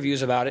had rave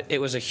reviews about it.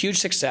 It was a huge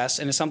success,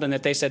 and it's something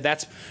that they said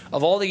that's,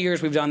 of all the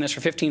years we've done this for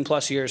 15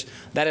 plus years,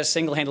 that is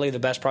single-handedly the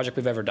best project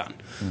we've ever done.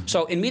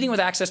 So in meeting with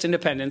Access to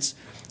Independence,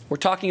 we're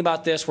talking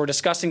about this, we're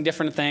discussing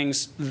different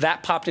things.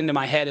 That popped into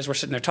my head as we're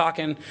sitting there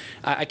talking.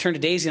 I turned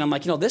to Daisy and I'm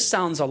like, you know, this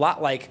sounds a lot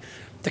like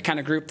the kind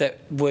of group that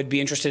would be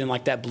interested in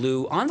like that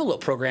Blue Envelope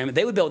program.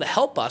 They would be able to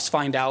help us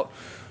find out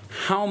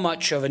how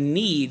much of a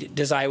need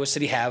does Iowa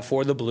City have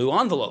for the blue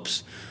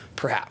envelopes,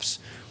 perhaps.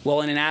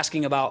 Well, and in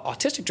asking about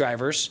autistic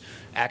drivers,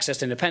 Access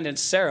to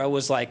Independence, Sarah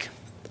was like,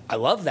 I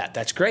love that,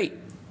 that's great,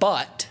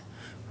 but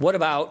what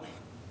about,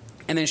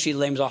 and then she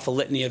names off a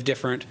litany of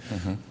different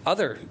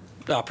other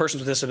persons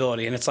with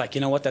disability, and it's like,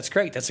 you know what, that's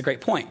great, that's a great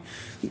point.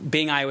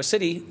 Being Iowa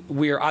City,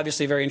 we are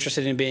obviously very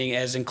interested in being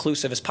as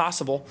inclusive as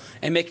possible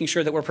and making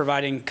sure that we're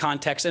providing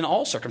context in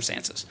all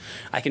circumstances.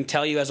 I can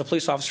tell you as a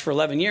police officer for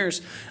 11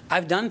 years,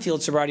 I've done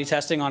field sobriety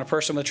testing on a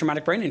person with a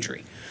traumatic brain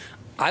injury.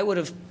 I would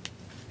have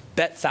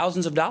bet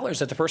thousands of dollars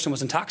that the person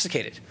was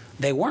intoxicated.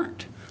 They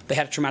weren't. They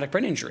had a traumatic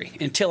brain injury.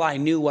 Until I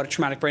knew what a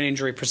traumatic brain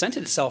injury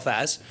presented itself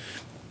as,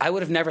 I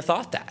would have never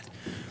thought that.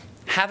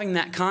 Having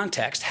that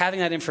context,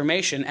 having that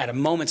information at a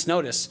moment's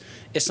notice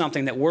is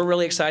something that we're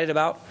really excited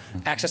about.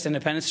 Access to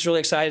Independence is really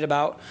excited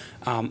about.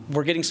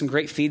 We're getting some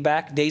great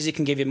feedback. Daisy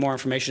can give you more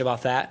information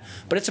about that.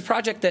 But it's a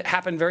project that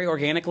happened very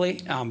organically,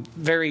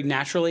 very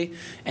naturally,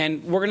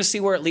 and we're going to see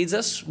where it leads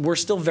us. We're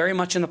still very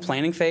much in the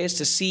planning phase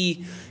to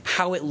see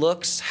how it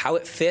looks, how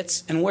it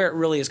fits, and where it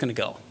really is going to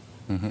go.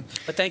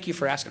 But thank you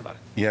for asking about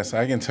it. Yes,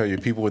 I can tell you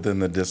people within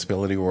the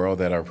disability world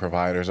that are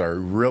providers are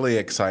really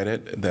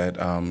excited that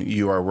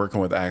you are working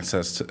with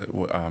Access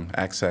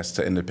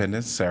to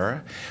Independence,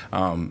 Sarah,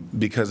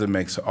 because it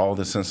makes all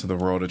the sense of the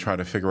world to try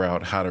to figure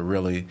out how to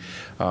really,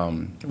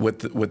 with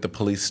the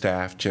police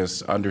staff,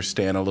 just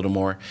understand a little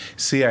more.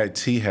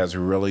 CIT has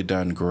really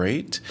done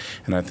great,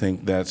 and I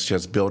think that's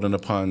just building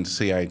upon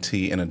CIT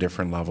in a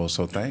different level,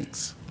 so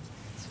thanks.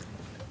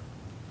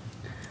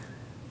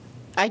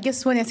 I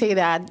just want to say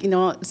that,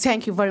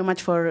 thank you very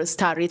much for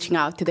start reaching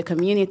out to the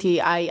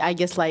community. I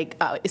just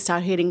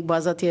start hearing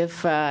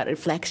positive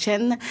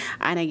reflection,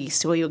 and I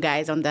saw you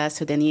guys on the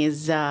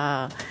Sudanese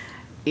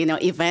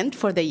event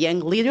for the young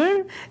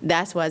leader.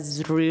 That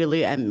was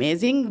really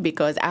amazing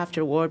because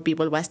afterward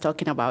people was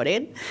talking about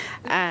it.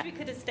 We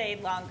could have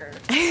stayed longer.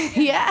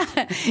 Yeah,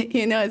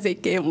 they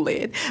came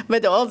late.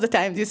 But all the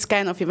time this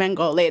kind of event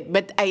go late.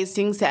 But I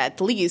think that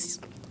at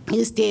least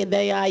you stayed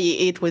there, you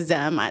ate with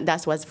them.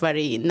 That was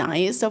very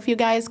nice of you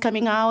guys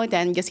coming out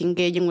and just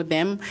engaging with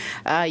them.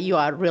 You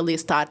are really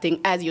starting,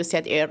 as you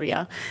said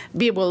earlier,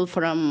 people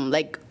from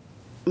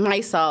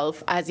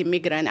myself as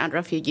immigrant and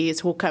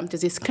refugees who come to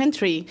this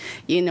country,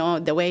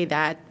 the way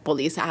that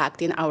police act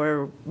in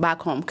our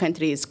back home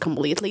country is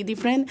completely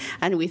different.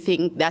 And we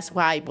think that's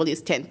why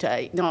police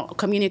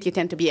community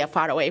tend to be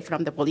far away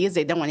from the police.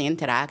 They don't want to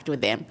interact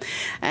with them.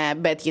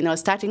 But,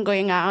 starting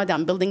going out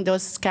and building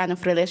those kind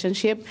of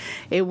relationship,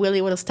 it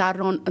really will start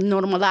on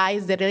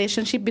normalize the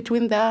relationship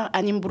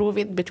and improve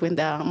it between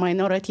the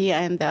minority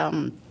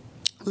and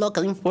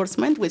local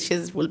enforcement,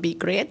 will be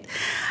great.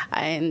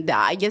 And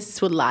I just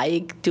would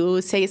like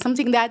to say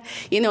something that,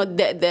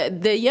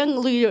 the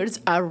young leaders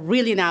are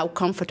really now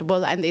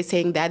comfortable, and they're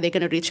saying that they're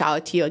going to reach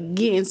out to you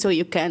again so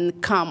you can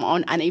come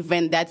on an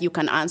event that you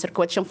can answer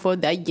questions for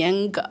the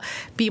young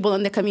people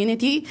in the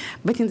community.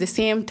 But in the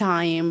same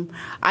time,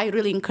 I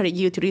really encourage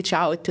you to reach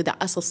out to the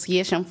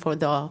association for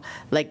the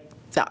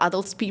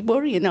adults people,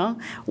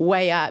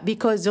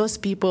 because those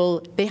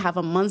people, they have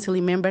a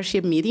monthly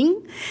membership meeting.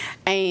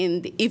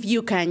 And if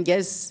you can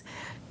just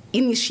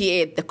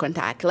initiate the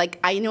contact,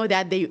 I know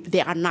that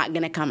they are not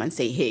going to come and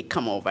say, hey,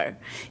 come over,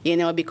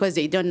 because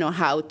they don't know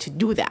how to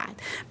do that.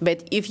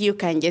 But if you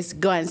can just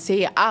go and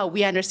say,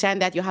 we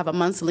understand that you have a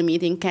monthly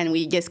meeting, can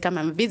we just come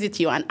and visit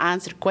you and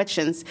answer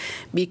questions?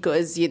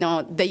 Because,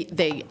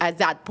 they at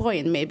that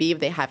point, maybe if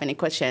they have any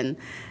question,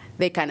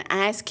 they can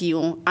ask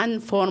you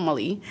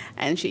informally,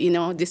 and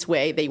this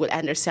way they will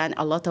understand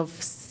a lot of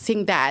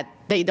things that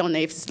they don't know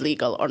if it's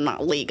legal or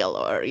not legal,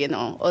 or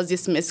all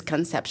this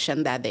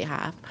misconception that they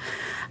have.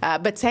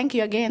 But thank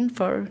you again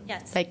for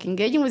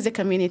engaging with the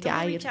community.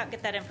 I'll reach out,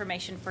 get that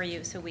information for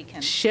you so we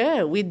can.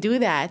 Sure, we do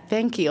that.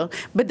 Thank you.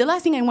 But the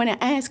last thing I want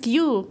to ask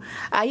you,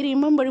 I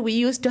remember we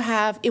used to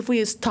have, if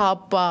we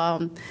stop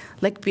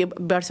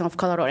person of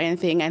color or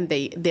anything, and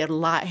their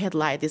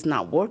headlight is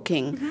not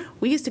working,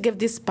 we used to give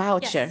this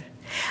voucher.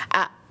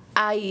 Yes.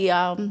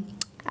 I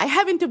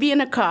happened to be in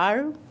a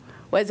car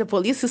where the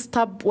police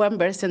stopped one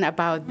person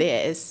about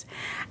this,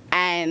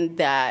 and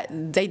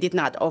they did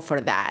not offer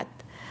that.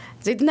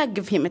 They did not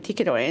give him a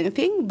ticket or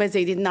anything, but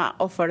they did not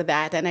offer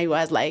that. And I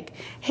was like,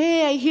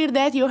 hey, I hear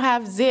that you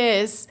have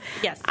this.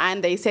 Yes.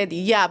 And they said,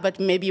 yeah, but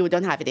maybe you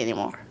don't have it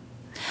anymore.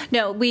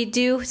 No, we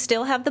do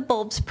still have the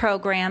bulbs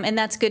program, and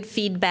that's good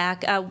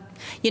feedback.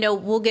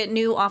 We'll get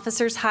new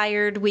officers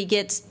hired. We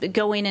get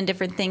going in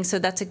different things, so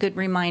that's a good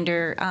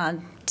reminder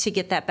to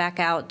get that back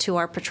out to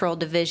our patrol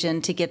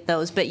division to get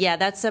those. But, yeah,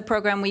 that's a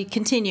program we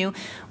continue.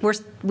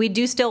 We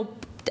do still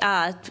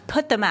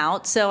put them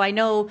out, so I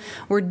know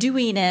we're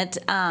doing it,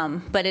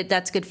 but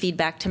that's good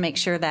feedback to make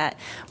sure that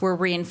we're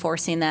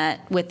reinforcing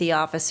that with the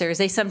officers.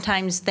 They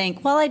sometimes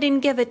think, well, I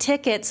didn't give a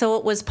ticket, so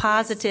it was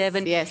positive.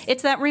 And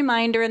it's that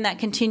reminder and that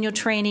continual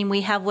training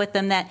we have with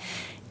them that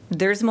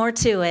there's more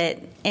to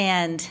it,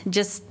 and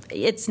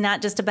it's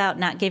not just about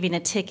not giving a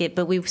ticket,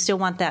 but we still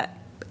want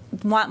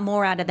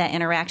more out of that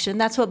interaction.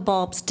 That's what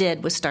Bulbs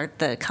did, was start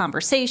the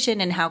conversation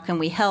and how can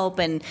we help,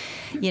 and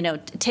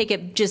take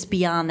it just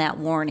beyond that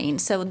warning.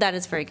 So that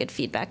is very good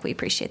feedback. We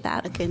appreciate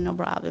that. Okay, no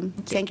problem.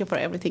 Thank you for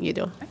everything you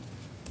do.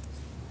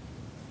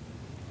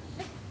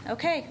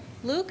 Okay,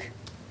 Luke,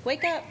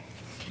 wake up.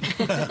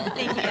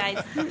 Thank you, guys.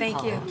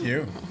 Thank you. Thank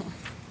you.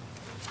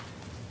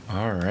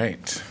 All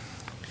right.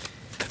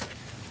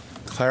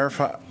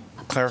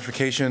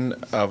 Clarification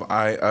of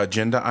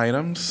agenda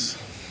items.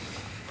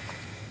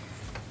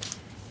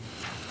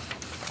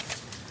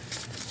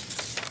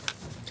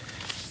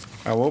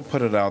 I will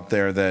put it out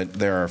there that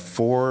there are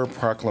 4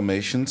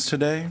 proclamations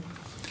today,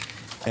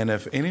 and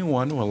if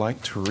anyone would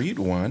like to read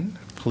one,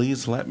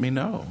 please let me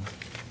know.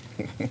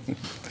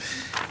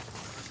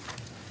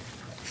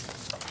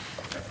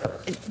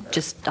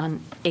 Just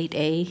on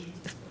 8A,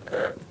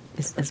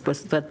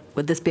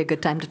 would this be a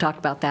good time to talk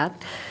about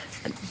that?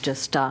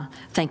 Just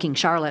thanking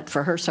Charlotte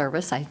for her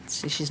service.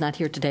 She's not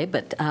here today,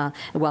 but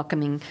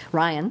welcoming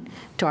Ryan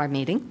to our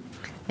meeting,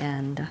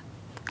 and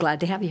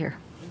glad to have you here.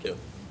 Thank you.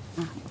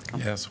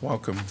 Yes,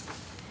 welcome.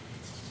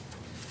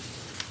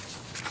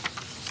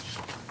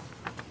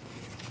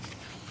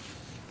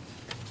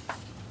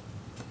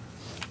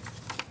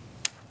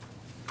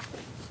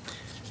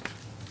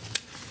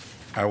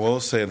 I will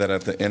say that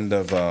at the end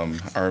of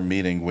our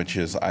meeting, which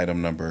is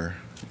item number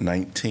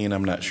 19,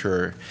 I'm not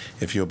sure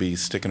if you'll be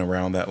sticking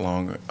around that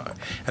long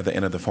at the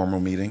end of the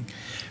formal meeting.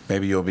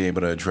 Maybe you'll be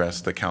able to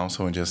address the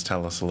council and just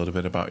tell us a little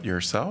bit about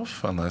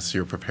yourself, unless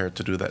you're prepared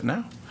to do that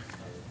now.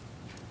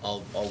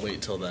 I'll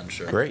wait till then,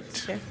 sure.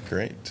 Great, Sure.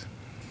 great.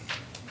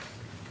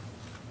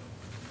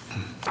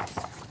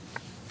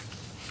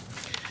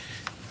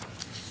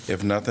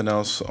 If nothing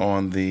else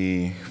on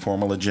the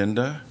formal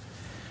agenda,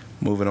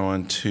 moving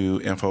on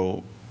to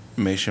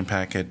information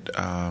packet,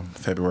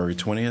 February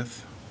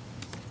 20th.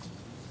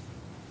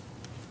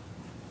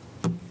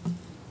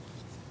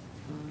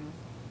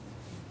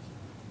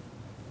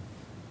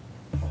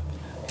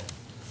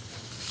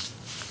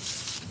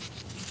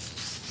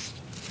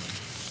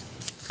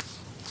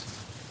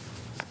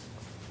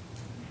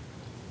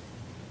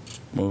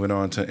 Moving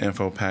on to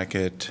info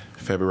packet,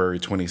 February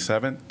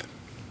 27th.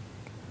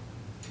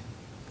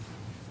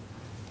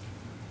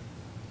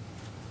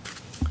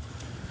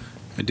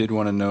 I did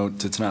want to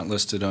note, it's not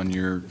listed on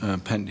your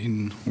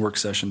pending work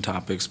session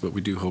topics, but we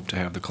do hope to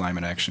have the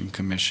Climate Action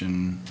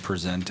Commission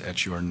present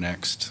at your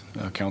next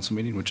council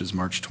meeting, which is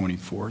March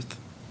 24th.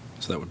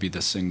 So that would be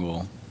the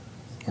single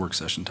work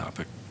session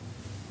topic.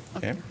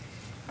 Okay.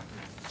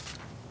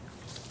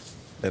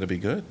 That'll be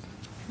good.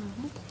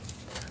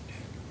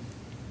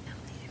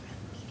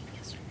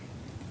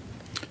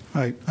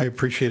 I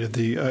appreciated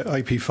the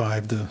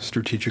IP5, the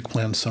Strategic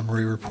Plan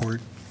Summary Report.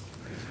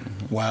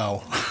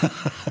 Wow.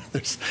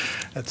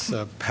 That's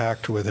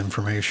packed with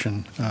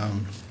information.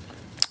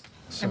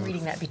 So- I'm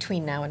reading that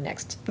between now and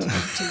next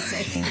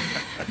Tuesday.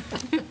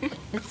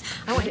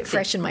 I want it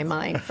fresh in my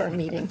mind for a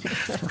meeting.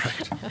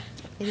 Right.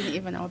 I didn't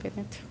even open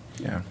it.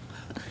 Yeah.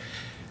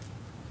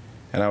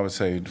 And I would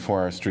say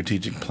for our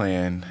strategic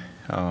plan,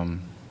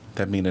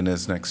 that meeting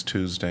is next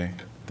Tuesday,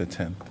 the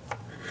 10th,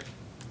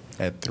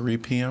 at 3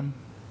 p.m.,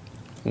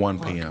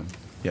 1 p.m.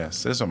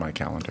 Yes, it's on my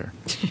calendar.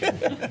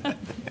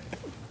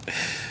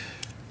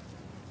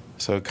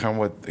 So come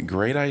with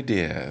great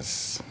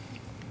ideas.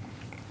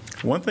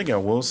 One thing I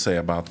will say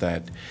about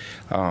that,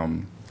 I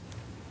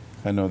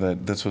know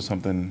that this was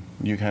something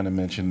you kind of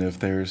mentioned.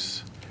 If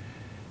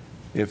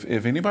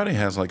anybody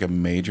has like a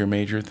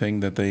major thing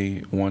that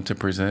they want to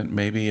present,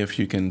 maybe if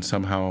you can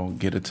somehow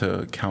get it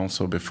to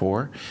council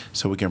before,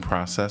 so we can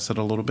process it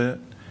a little bit,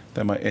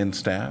 and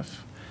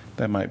staff,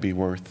 that might be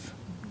worth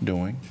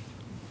doing.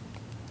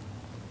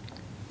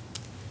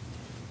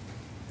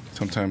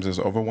 Sometimes it's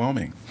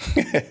overwhelming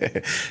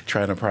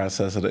trying to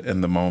process it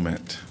in the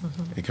moment.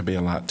 Mm-hmm. It could be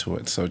a lot to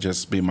it. So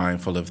just be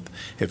mindful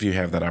if you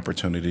have that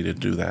opportunity to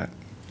do that.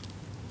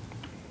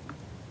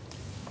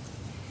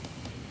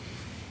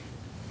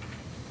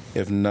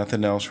 If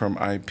nothing else from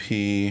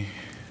IP,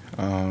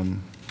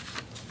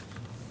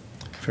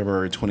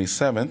 February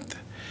 27th,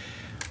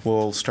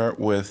 we'll start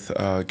with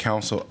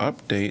council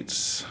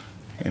updates,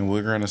 and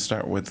we're going to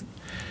start with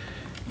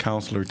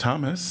Councilor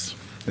Thomas.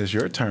 It's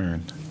your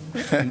turn.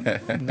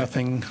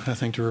 Nothing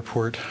to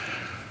report.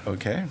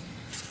 Okay.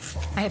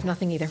 I have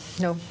nothing either.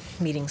 No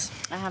meetings.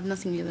 I have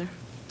nothing either.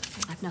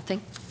 I have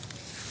nothing.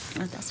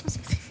 Oh, that's what's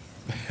easy.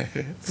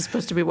 This is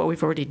supposed to be what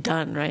we've already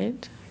done,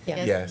 right?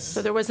 Yeah. Yes.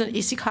 So there was an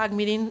ECOG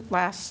meeting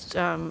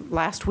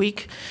last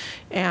week,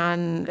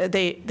 and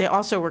they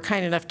also were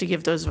kind enough to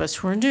give those of us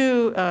who are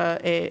new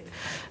an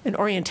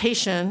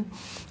orientation,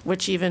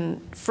 which even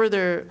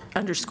further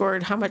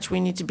underscored how much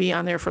we need to be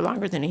on there for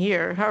longer than a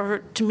year.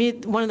 However, to me,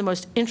 one of the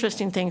most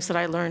interesting things that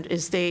I learned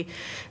is they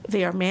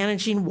are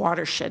managing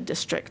watershed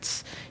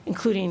districts,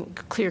 including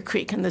Clear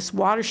Creek. And this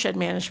watershed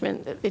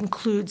management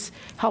includes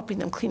helping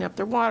them clean up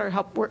their water,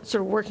 sort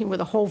of working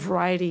with a whole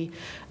variety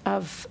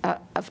of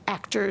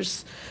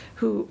actors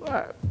who,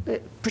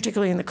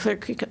 particularly in the Clear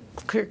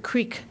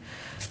Creek.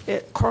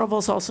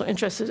 Coralville's also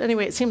interested.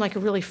 Anyway, it seemed like a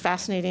really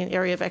fascinating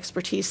area of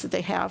expertise that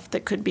they have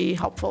that could be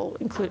helpful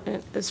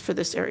as for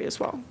this area as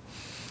well.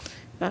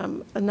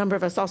 A number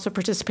of us also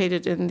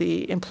participated in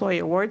the employee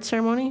award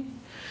ceremony,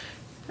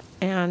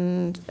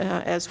 and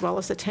as well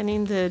as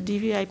attending the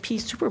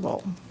DVIP Super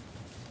Bowl.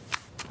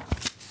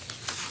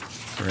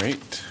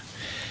 Great.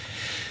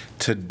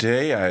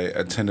 Today I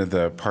attended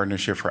the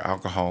Partnership for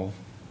Alcohol.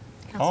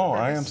 Oh,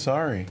 I am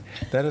sorry.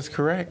 That is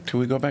correct. Can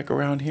we go back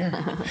around here?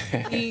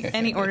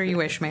 Any order you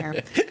wish,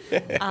 Mayor.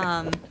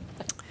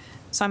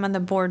 So I'm on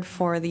the board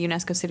for the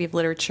UNESCO City of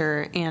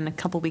Literature, and a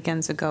couple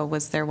weekends ago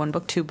was their One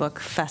Book, Two Book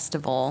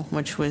Festival,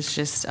 which was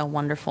just a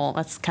wonderful,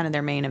 that's kind of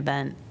their main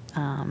event,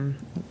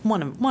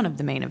 one of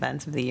the main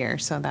events of the year.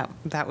 So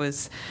that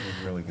was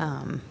really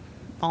good.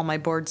 all my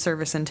board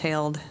service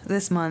entailed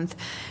this month.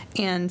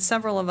 And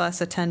several of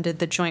us attended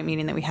the joint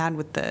meeting that we had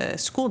with the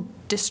school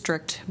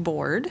district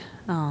board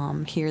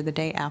here the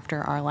day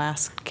after our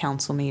last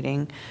council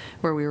meeting,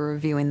 where we were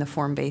reviewing the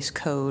form-based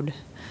code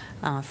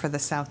for the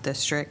South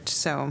District.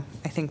 So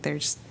I think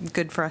there's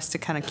good for us to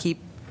kind of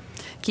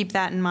keep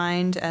that in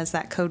mind as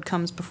that code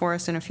comes before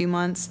us in a few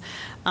months.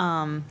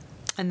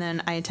 And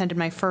then I attended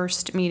my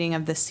first meeting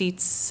of the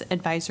SEATS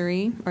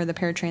Advisory, or the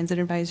Paratransit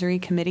Advisory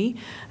Committee,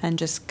 and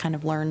just kind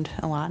of learned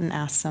a lot and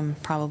asked some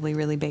probably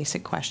really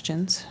basic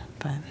questions,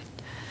 but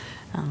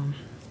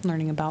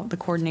learning about the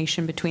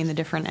coordination between the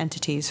different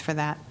entities for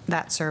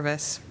that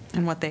service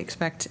and what they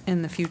expect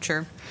in the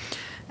future.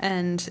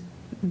 And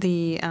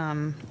the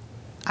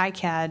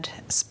ICAD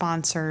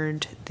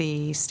sponsored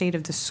the State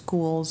of the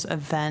Schools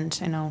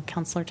event. I know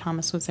Councilor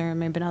Thomas was there, and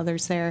maybe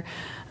others there,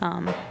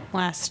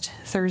 last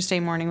Thursday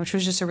morning, which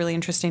was just a really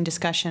interesting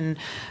discussion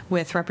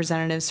with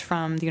representatives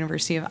from the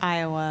University of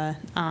Iowa,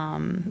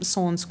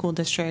 Solon School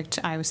District,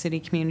 Iowa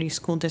City Community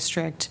School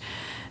District,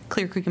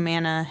 Clear Creek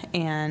Amana,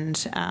 and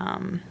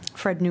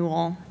Fred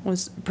Newell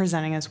was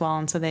presenting as well.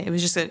 And so it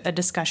was just a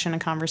discussion, a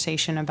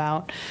conversation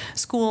about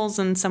schools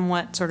and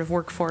somewhat sort of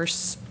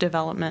workforce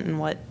development and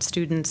what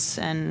students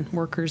and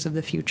workers of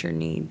the future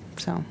need.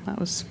 So that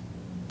was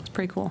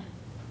pretty cool.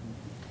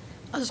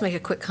 I'll just make a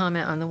quick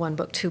comment on the One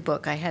Book, Two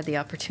Book. I had the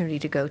opportunity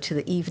to go to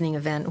the evening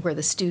event where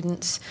the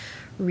students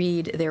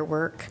read their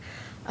work.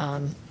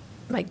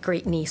 My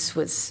great niece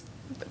was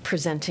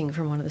presenting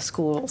from one of the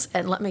schools,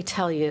 and let me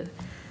tell you,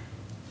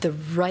 the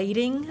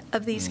writing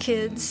of these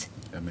kids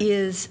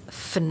is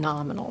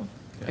phenomenal.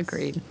 Yes.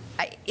 Agreed.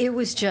 It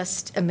was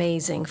just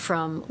amazing,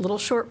 from little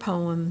short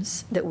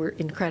poems that were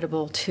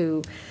incredible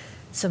to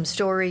some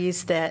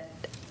stories that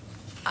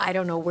I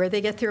don't know where they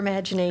get their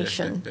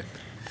imagination.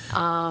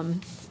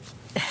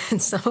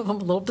 And some of them a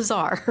little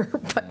bizarre,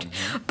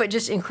 but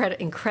just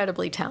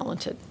incredibly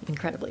talented,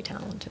 incredibly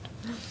talented.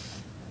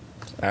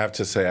 I have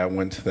to say, I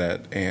went to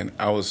that, and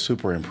I was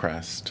super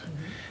impressed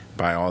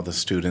by all the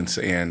students,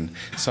 and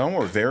some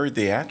were very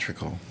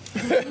theatrical.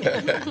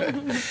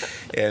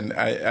 And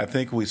I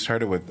think we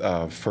started with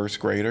first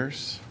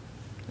graders.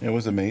 It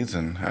was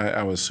amazing.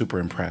 I was super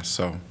impressed,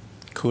 so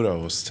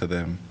kudos to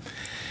them.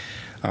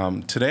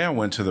 Today I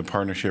went to the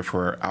Partnership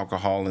for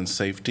Alcohol and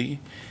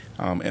Safety,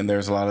 and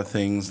there's a lot of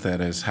things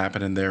that is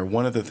happening there.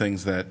 One of the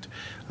things that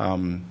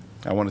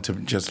I wanted to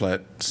just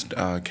let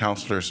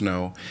counselors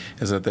know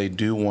is that they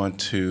do want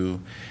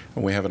to,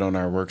 we have it on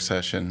our work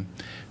session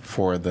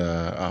for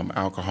the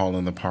alcohol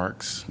in the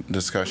parks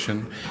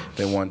discussion.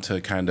 They want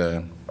to kind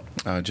of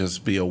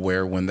just be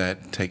aware when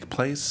that takes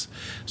place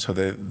so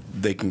that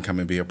they can come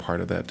and be a part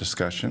of that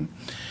discussion.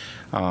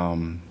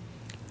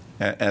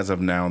 As of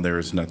now, there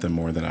is nothing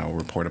more that I'll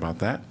report about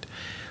that.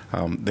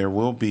 There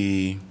will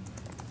be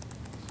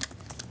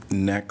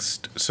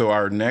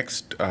our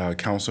next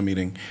council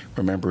meeting,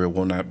 remember, it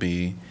will not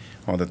be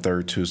on the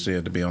third Tuesday.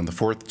 It'll be on the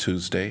fourth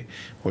Tuesday,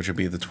 which will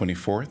be the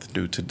 24th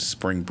due to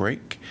spring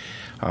break.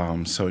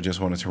 So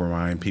just wanted to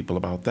remind people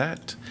about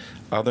that.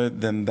 Other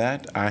than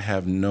that, I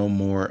have no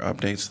more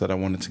updates that I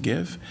wanted to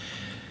give.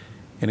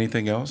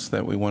 Anything else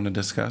that we want to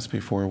discuss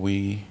before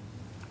we?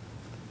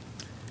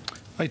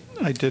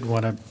 I did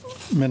want to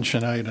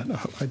mention, I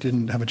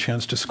didn't have a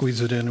chance to squeeze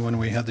it in when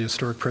we had the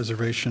historic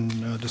preservation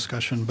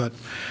discussion, but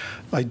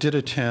I did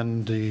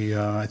attend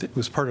I think it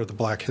was part of the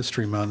Black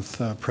History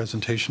Month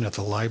presentation at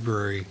the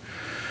library.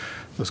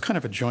 It was kind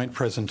of a joint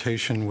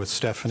presentation with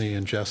Stephanie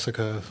and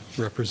Jessica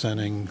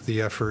representing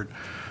the effort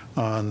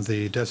on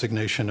the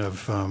designation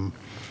of,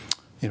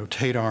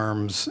 Tate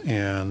Arms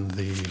and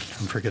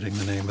I'm forgetting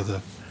the name of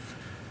the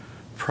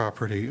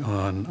property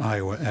on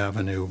Iowa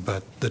Avenue,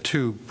 but the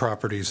two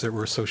properties that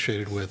were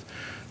associated with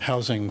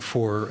housing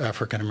for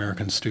African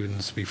American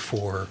students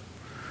before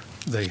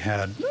they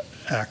had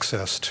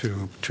access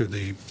to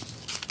the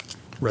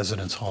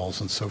residence halls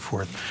and so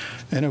forth.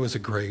 And it was a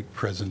great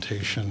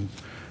presentation.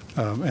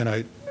 And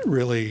I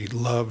really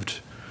loved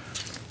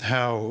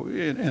how,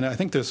 and I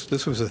think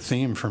this was a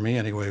theme for me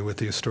anyway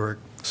with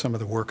some of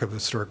the work of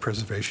historic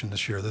preservation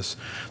this year, this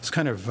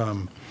kind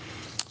of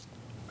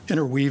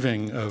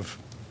interweaving of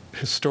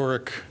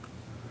historic,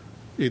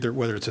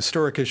 whether it's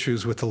historic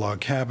issues with the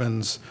log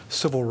cabins,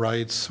 civil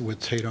rights with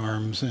Tate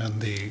Arms and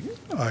the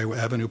Iowa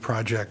Avenue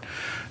project,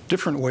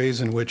 different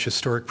ways in which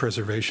historic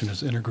preservation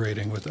is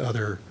integrating with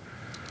other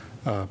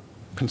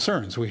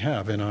concerns we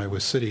have in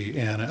Iowa City.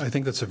 And I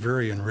think that's a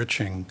very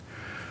enriching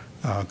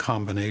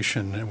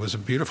combination. It was a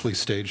beautifully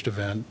staged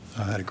event.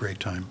 I had a great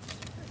time.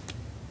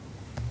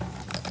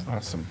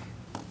 Awesome.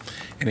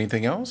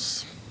 Anything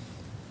else?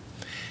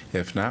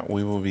 If not,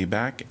 we will be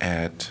back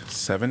at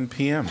 7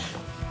 p.m.